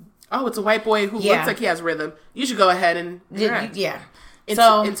 just. Oh, it's a white boy who Yeah. looks like he has rhythm. You should go ahead and interact. Yeah.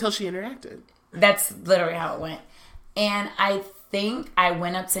 Until she interacted. That's literally how it went. And I think I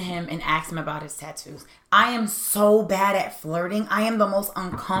went up to him and asked him about his tattoos. I am so bad at flirting. I am the most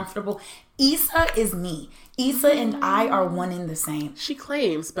uncomfortable. Issa is me. Issa and I are one in the same. She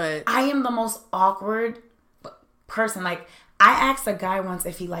claims, but I am the most awkward person. Like, I asked a guy once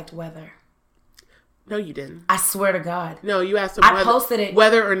if he liked weather. no, you didn't. I swear to God. No, you asked him posted it.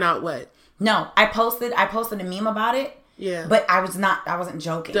 whether or not what. No, I posted a meme about it. Yeah. But I wasn't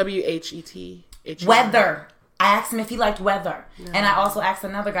joking. WHET. Weather. I asked him if he liked weather. No. And I also asked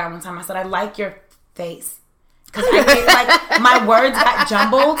another guy one time, I said, I like your face. Because my words got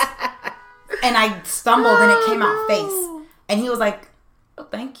jumbled and I stumbled and it came out face. And he was like, oh,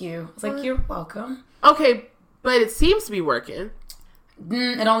 thank you. I was like, you're welcome. Okay, but it seems to be working.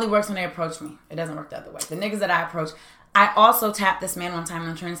 It only works when they approach me. It doesn't work the other way. The niggas that I approach. I also tapped this man one time on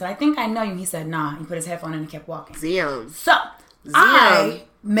the train and said, I think I know you. He said, nah. He put his headphone in and kept walking. Damn. So, I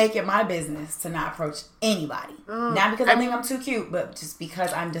make it my business to not approach anybody. Not because I think I'm too cute, but just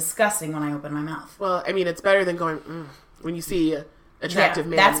because I'm disgusting when I open my mouth. Well, I mean, it's better than going, when you see an attractive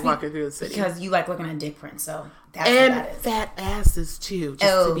man walking through the city. Because you like looking at dick prints, so that's what that is. And fat asses, too,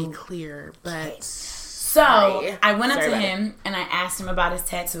 just to be clear. But... So, I went up to him and I asked him about his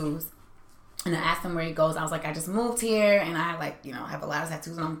tattoos. And I asked him where he goes. I was like, I just moved here and I have a lot of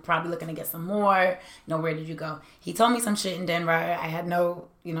tattoos and I'm probably looking to get some more. Where did you go? He told me some shit in Denver. I had no,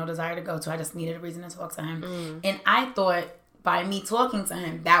 desire to go to. I just needed a reason to talk to him. And I thought by me talking to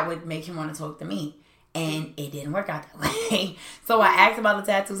him, that would make him want to talk to me. And it didn't work out that way. So I asked about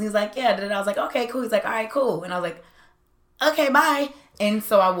the tattoos. He was like, yeah. Then I was like, okay, cool. He's like, all right, cool. And I was like, okay, bye. And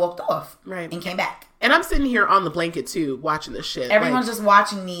so I walked off. Right. And came back. And I'm sitting here on the blanket, too, watching this shit. Everyone's just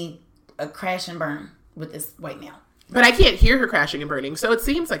watching me crash and burn with this white male. But I can't hear her crashing and burning, so it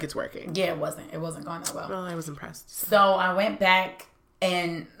seems like it's working. Yeah, it wasn't going that well. Well, I was impressed. So I went back,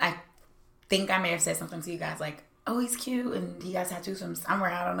 and I think I may have said something to you guys like, oh, he's cute, and he got tattoos from somewhere,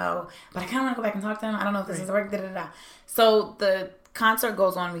 I don't know. But I kind of want to go back and talk to him. I don't know if this is work, da-da-da. So the concert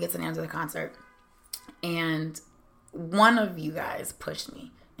goes on. We get to the end of the concert. And one of you guys pushed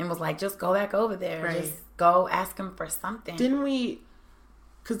me and was like, just go back over there. Right. Just go ask him for something. Didn't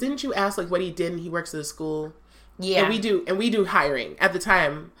you ask, what he did and he works at a school? Yeah. And we do hiring. At the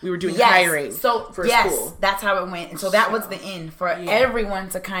time, we were doing hiring for school. That's how it went. And so that was the end for everyone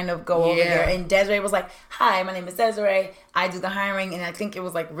to kind of go over there. And Desiree was like, hi, my name is Desiree. I do the hiring. And I think it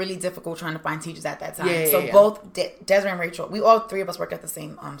was really difficult trying to find teachers at that time. Both Desiree and Rachel, all three of us worked at the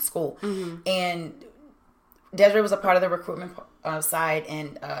same school. Mm-hmm. And Desiree was a part of the recruitment side.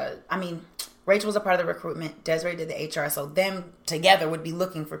 And Rachel was a part of the recruitment. Desiree did the HR. So them together would be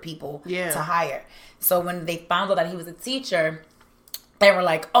looking for people to hire. So when they found out that he was a teacher, they were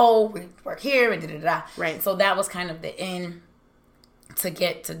like, oh, we work here and da-da-da. Right. So that was kind of the end to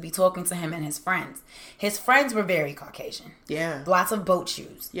get to be talking to him and his friends. His friends were very Caucasian. Yeah. Lots of boat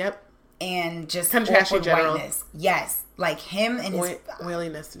shoes. Yep. And just kind of trashy in general. Whiteness. Yes. Like him and his...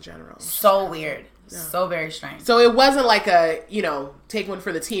 Oiliness in general. So weird. No. So very strange. So it wasn't like a, take one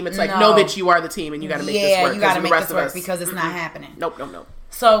for the team. It's like, no, bitch, you are the team and you got to make this work. Yeah, you got to make this work because it's not happening. Nope.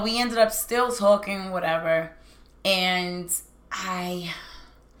 So we ended up still talking, whatever. And I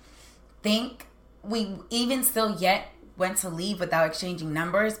think we even still yet went to leave without exchanging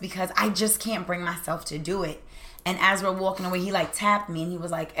numbers because I just can't bring myself to do it. And as we're walking away, he tapped me and he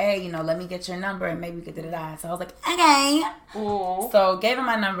was like, hey, let me get your number and maybe we could do that. So I was like, okay. Ooh. So gave him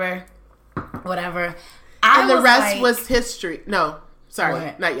my number. Whatever. And the rest was history. No, sorry,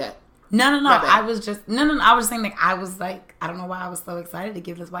 what? Not yet. No. I was just I was saying I was I don't know why I was so excited to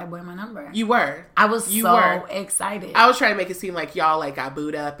give this white boy my number. You were. I was so excited. I was trying to make it seem like y'all got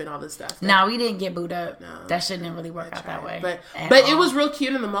booed up and all this stuff. No, we didn't get booed up. No, that shit didn't really work out that way. But it was real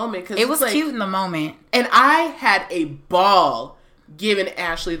cute in the moment because it was cute in the moment, and I had a ball giving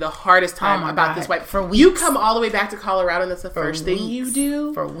Ashley the hardest time about this white. For weeks. You come all the way back to Colorado and that's the first thing you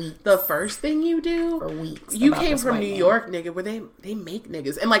do? For weeks. The first thing you do? For weeks. You came from New York, nigga, where they make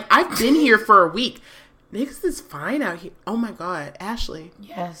niggas. And I've been here for a week. Niggas is fine out here. Oh my God, Ashley.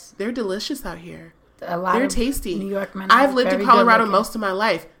 Yes. They're delicious out here. A lot They're of tasty. New York men. I've lived in Colorado most of my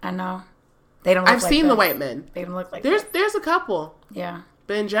life. I know. They don't. Look I've like seen this. the white men. They don't look like There's a couple. Yeah.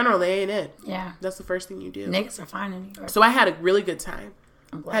 But in general, they ain't it. Yeah. That's the first thing you do. Niggas are fine in New York. So I had a really good time.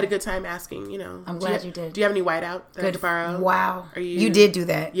 I'm glad. I had a good time asking, I'm glad you did. Do you have any whiteout that I could borrow? Wow. Are you did do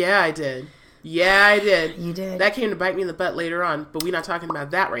that. Yeah, I did. Yeah, I did. You did. That came to bite me in the butt later on, but we're not talking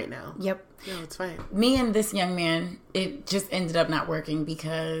about that right now. Yep. No, it's fine. Me and this young man, it just ended up not working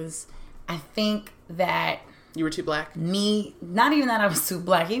because I think that You were too black? not even that I was too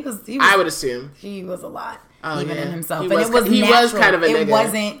black. He was I would assume. he was a lot. Oh, even yeah. in himself. He And was- it was he natural. was kind of a It nigga.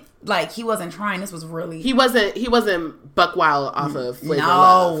 wasn't like he wasn't trying. This was really He wasn't buck wild off of Flavor no,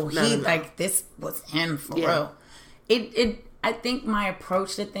 Love. No, he no. like this was him for Yeah. real. It I think my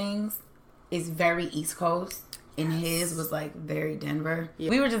approach to things is very East Coast, and his was like very Denver.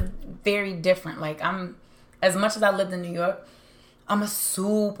 We were just very different. Like I'm, as much as I lived in New York, I'm a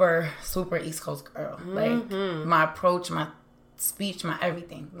super East Coast girl. Like my approach, my speech, my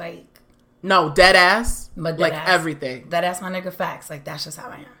everything. Like No, dead ass. But like dead ass. everything. that's my nigga facts. Like that's just how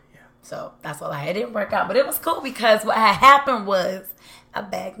I am. Yeah. So that's all I had. It didn't work out, but it was cool because what had happened was I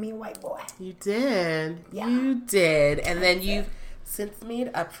bagged me a white boy. You did. Yeah. You did. And then you've since made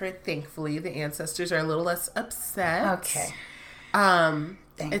up for it, thankfully. The ancestors are a little less upset. Okay.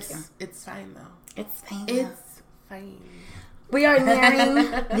 Thank you. It's fine though. It's fine. It's fine. We are nearing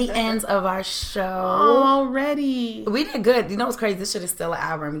the ends of our show. Oh, already. We did good. You know what's crazy? This shit is still an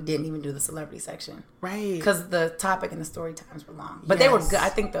hour and we didn't even do the celebrity section. Right. Because the topic and the story times were long. But they were Yes. good. I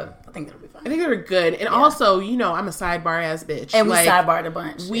think it'll be fun. I think they were good. And also, I'm a sidebar ass bitch. And we sidebarred a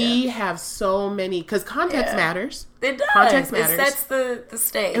bunch. We have so many, because context matters. It does. Context It matters. sets the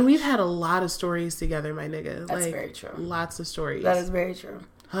stage. And we've had a lot of stories together, my nigga. That's very true. Lots of stories. That is very true.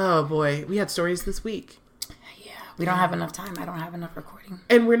 Oh, boy. We had stories this week. Yeah. We don't have enough time. I don't have enough recording.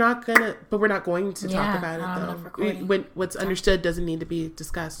 And we're not going to talk Yeah, about I don't it, have though. recording. What's understood doesn't need to be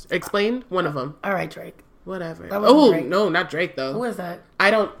discussed. Explained? One of them. All right, Drake. Whatever. That wasn't Oh, Drake. no, not Drake, though. Who is that?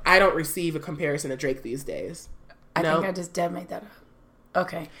 I don't receive a comparison to Drake these days. I No. think I just dead made that up.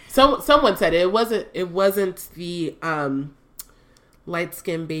 Okay. Someone said it wasn't the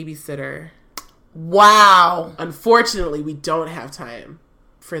light-skinned babysitter. Wow. Unfortunately, we don't have time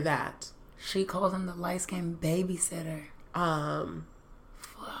for that. She called him the light-skinned babysitter.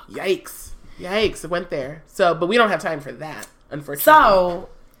 Yikes. It went there. So, but we don't have time for that, unfortunately. So,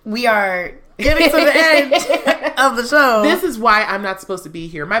 we are getting to the end of the show. This is why I'm not supposed to be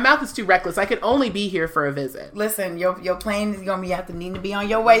here. My mouth is too reckless. I can only be here for a visit. Listen, your plane is gonna need to be on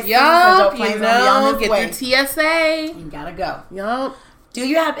your way soon. 'Cause Yup, your plane's gonna be on its way. get through TSA. You gotta go. Yup. Do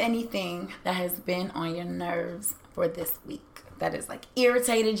you have anything that has been on your nerves for this week that has like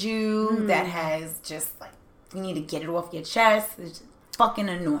irritated you? That has just like you need to get it off your chest? It's just fucking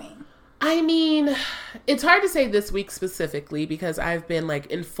annoying. I mean, it's hard to say this week specifically because I've been like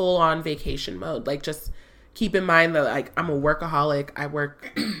in full on vacation mode. Like, just keep in mind that like I'm a workaholic. I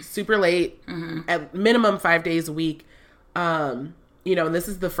work super late, at minimum 5 days a week. And this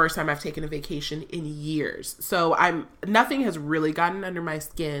is the first time I've taken a vacation in years. So nothing has really gotten under my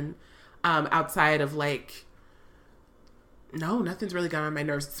skin, outside of like, no, nothing's really gotten on my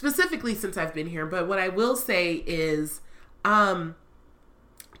nerves specifically since I've been here. But what I will say is,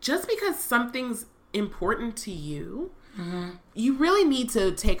 just because something's important to you, you really need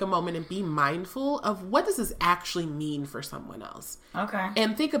to take a moment and be mindful of what does this actually mean for someone else. Okay.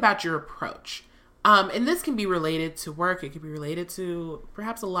 And think about your approach. And this can be related to work. It can be related to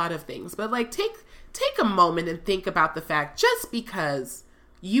perhaps a lot of things. But like take a moment and think about the fact just because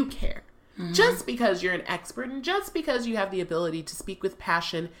you care, just because you're an expert, and just because you have the ability to speak with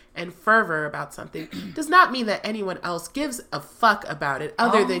passion and fervor about something does not mean that anyone else gives a fuck about it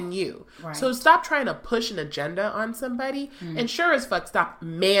other than you. Right. So stop trying to push an agenda on somebody, and sure as fuck stop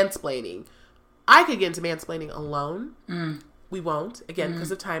mansplaining. I could get into mansplaining alone. We won't, again, because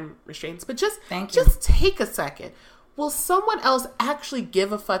of time restraints. But just take a second. Will someone else actually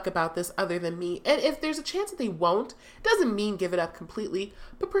give a fuck about this other than me? And if there's a chance that they won't, doesn't mean give it up completely,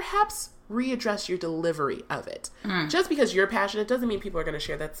 but perhaps readdress your delivery of it. Just because you're passionate doesn't mean people are going to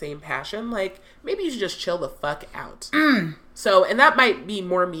share that same passion. Like, maybe you should just chill the fuck out. So, and that might be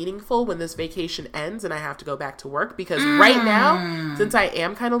more meaningful when this vacation ends and I have to go back to work, because right now, since I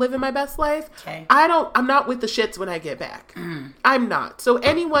am kind of living my best life, I'm not with the shits when I get back. I'm not. So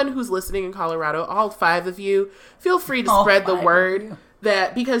anyone who's listening in Colorado, all 5 of you, feel free to spread the word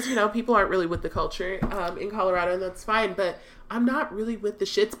that, because, people aren't really with the culture in Colorado, and that's fine, but I'm not really with the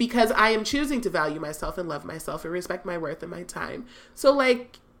shits because I am choosing to value myself and love myself and respect my worth and my time. So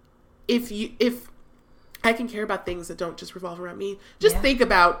like, if I can care about things that don't just revolve around me, just think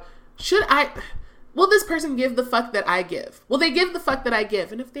about, should I will this person give the fuck that I give? Will they give the fuck that I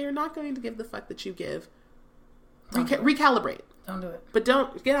give? And if they're not going to give the fuck that you give, recalibrate. Don't do it. But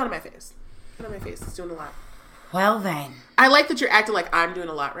don't get out of my face. Get out of my face. It's doing a lot. Well then. I like that you're acting like I'm doing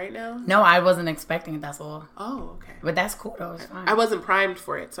a lot right now. No, I wasn't expecting it, that's all. Oh, okay. But that's cool though, it's fine. I wasn't primed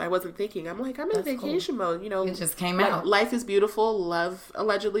for it, so I wasn't thinking. I'm like, I'm in vacation mode, you know. It just came out. Life is beautiful. Love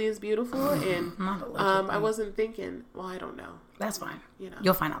allegedly is beautiful. And Not allegedly. I wasn't thinking, well, I don't know. That's fine. You know.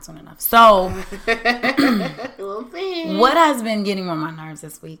 You'll find out soon enough. So, We'll see. what has been getting on my nerves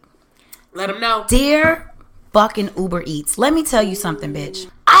this week? Let them know. Dear fucking Uber Eats, let me tell you something,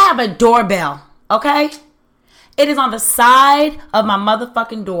 bitch. I have a doorbell, okay? It is on the side of my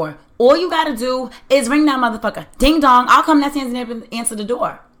motherfucking door. All you gotta do is ring that motherfucker. Ding dong. I'll come downstairs and answer the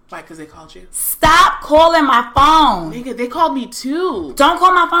door. Why? Because they called you? Stop calling my phone. Nigga, they called me too. Don't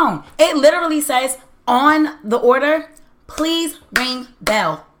call my phone. It literally says on the order, please ring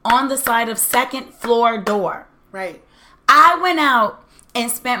bell on the side of second floor door. Right. I went out and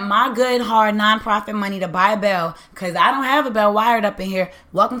spent my good hard nonprofit money to buy a bell because I don't have a bell wired up in here.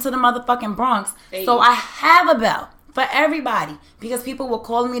 Welcome to the motherfucking Bronx. Hey. So I have a bell for everybody because people were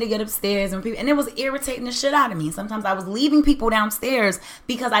calling me to get upstairs and it was irritating the shit out of me. Sometimes I was leaving people downstairs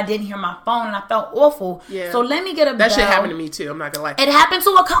because I didn't hear my phone and I felt awful. Yeah. So let me get a bell. That shit happened to me too. I'm not gonna lie. It happened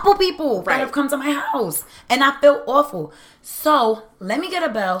to a couple people that have come to my house and I felt awful. So let me get a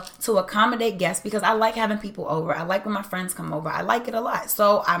bell to accommodate guests because I like having people over. I like when my friends come over. I like it a lot.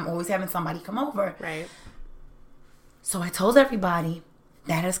 So I'm always having somebody come over. Right. So I told everybody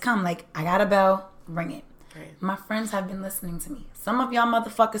that has come. Like, I got a bell, ring it. Right. My friends have been listening to me. Some of y'all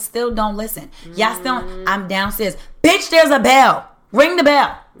motherfuckers still don't listen. Y'all still, I'm downstairs. Bitch, there's a bell. Ring the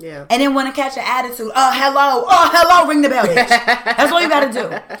bell. Yeah. And then want to catch an attitude. Oh, hello, ring the bell, bitch. That's all you got to do.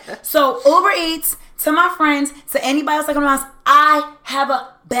 So Uber Eats, to my friends, to anybody else that comes to my house, I have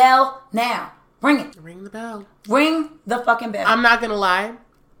a bell now. Ring it. Ring the bell. Ring the fucking bell. I'm not going to lie.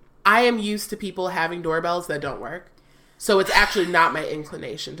 I am used to people having doorbells that don't work. So it's actually not my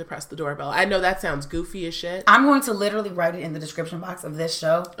inclination to press the doorbell. I know that sounds goofy as shit. I'm going to literally write it in the description box of this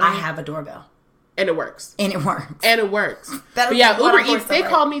show. I have a doorbell. And it works. And it works. But yeah, Uber Eats, they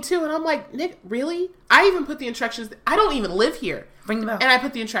called me too. And I'm like, Nick, really? I even put the instructions. I don't even live here. Ring the bell. And I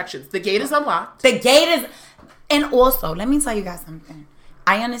put the instructions. The gate is unlocked. The gate is... And also, let me tell you guys something.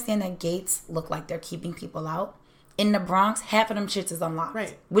 I understand that gates look like they're keeping people out. In the Bronx, half of them shits is unlocked.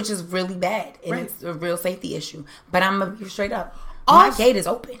 Right. Which is really bad. And it's a real safety issue. But I'm going to be straight up. Also, my gate is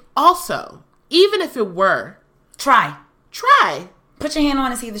open. Also, even if it were... Try. Put your hand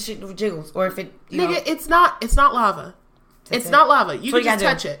on and see if the shit jiggles. Or if it... Nigga, it's not lava. It's not lava. You can just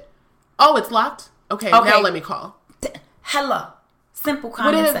touch it. Oh, it's locked? Okay, now let me call. Hello. Simple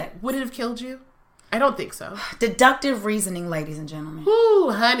common sense. Would it have killed you? I don't think so. Deductive reasoning, ladies and gentlemen.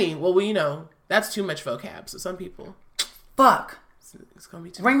 Ooh, honey. Well, you know, that's too much vocab. So some people... Fuck. It's going to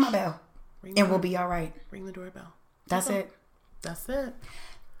be too Ring much. my bell. And we'll be all right. Ring the doorbell. That's it. That's it.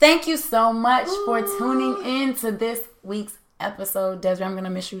 Thank you so much for tuning in to this week's episode. Desiree, I'm going to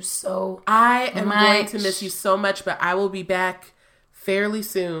miss you so I am going to miss you so much, but I will be back fairly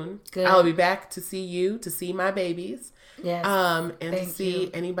soon. Good. I'll be back to see you, to see my babies. Yes. And to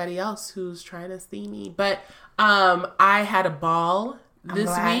see anybody else who's trying to see me. But I had a ball this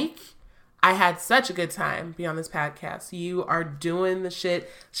week. I had such a good time being on this podcast. You are doing the shit.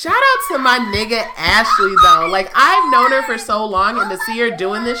 Shout out to my nigga Ashley though. Like, I've known her for so long, and to see her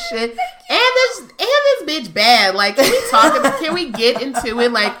doing this shit and this bitch bad. Like, can we get into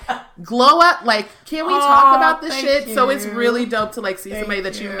it? Like, glow up. Like, can we talk about this shit? So it's really dope to like see somebody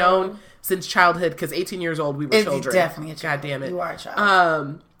that you've known since childhood. Because 18 years old, we were children. Definitely a child. God damn it. You are a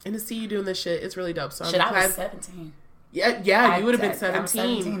child. And to see you doing this shit, it's really dope. So I was 17. Yeah, you would have been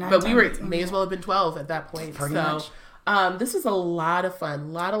 17, but we were 18, may as well have been 12 at that point. Pretty much. This was a lot of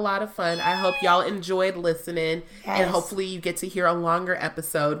fun. A lot of fun. I hope y'all enjoyed listening, and hopefully you get to hear a longer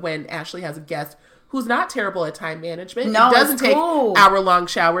episode when Ashley has a guest who's not terrible at time management. No, doesn't take hour-long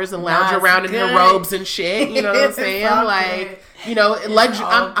showers and lounge around in her robes and shit. You know what I'm saying? Like, you know,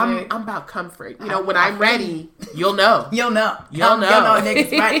 I'm about comfort. You know, when I'm ready, you'll know. You'll know. You'll know.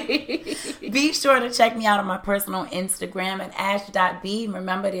 Niggas, right? Be sure to check me out on my personal Instagram at ash.b.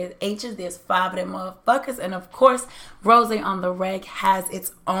 Remember, there's H's, there's 5 of them motherfuckers. And of course, Rose on the Reg has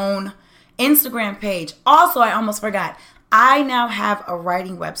its own Instagram page. Also, I almost forgot. I now have a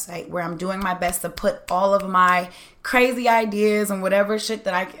writing website where I'm doing my best to put all of my crazy ideas and whatever shit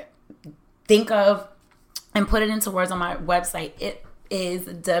that I can think of and put it into words on my website. It is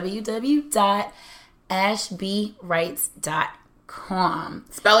www.ashbwrites.com.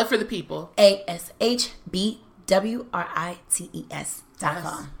 Spell it for the people.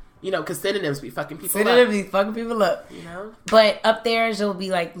 ASHBWRITES.com. You know, because synonyms be fucking people up. Synonyms be fucking people up. You know? But up there, there'll be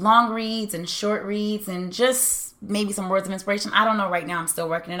like long reads and short reads and just maybe some words of inspiration. I don't know right now. I'm still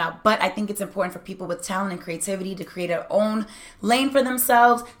working it out. But I think it's important for people with talent and creativity to create their own lane for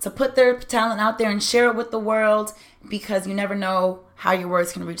themselves, to put their talent out there and share it with the world, because you never know how your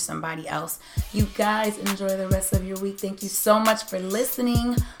words can reach somebody else. You guys enjoy the rest of your week. Thank you so much for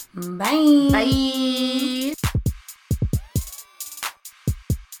listening. Bye. Bye.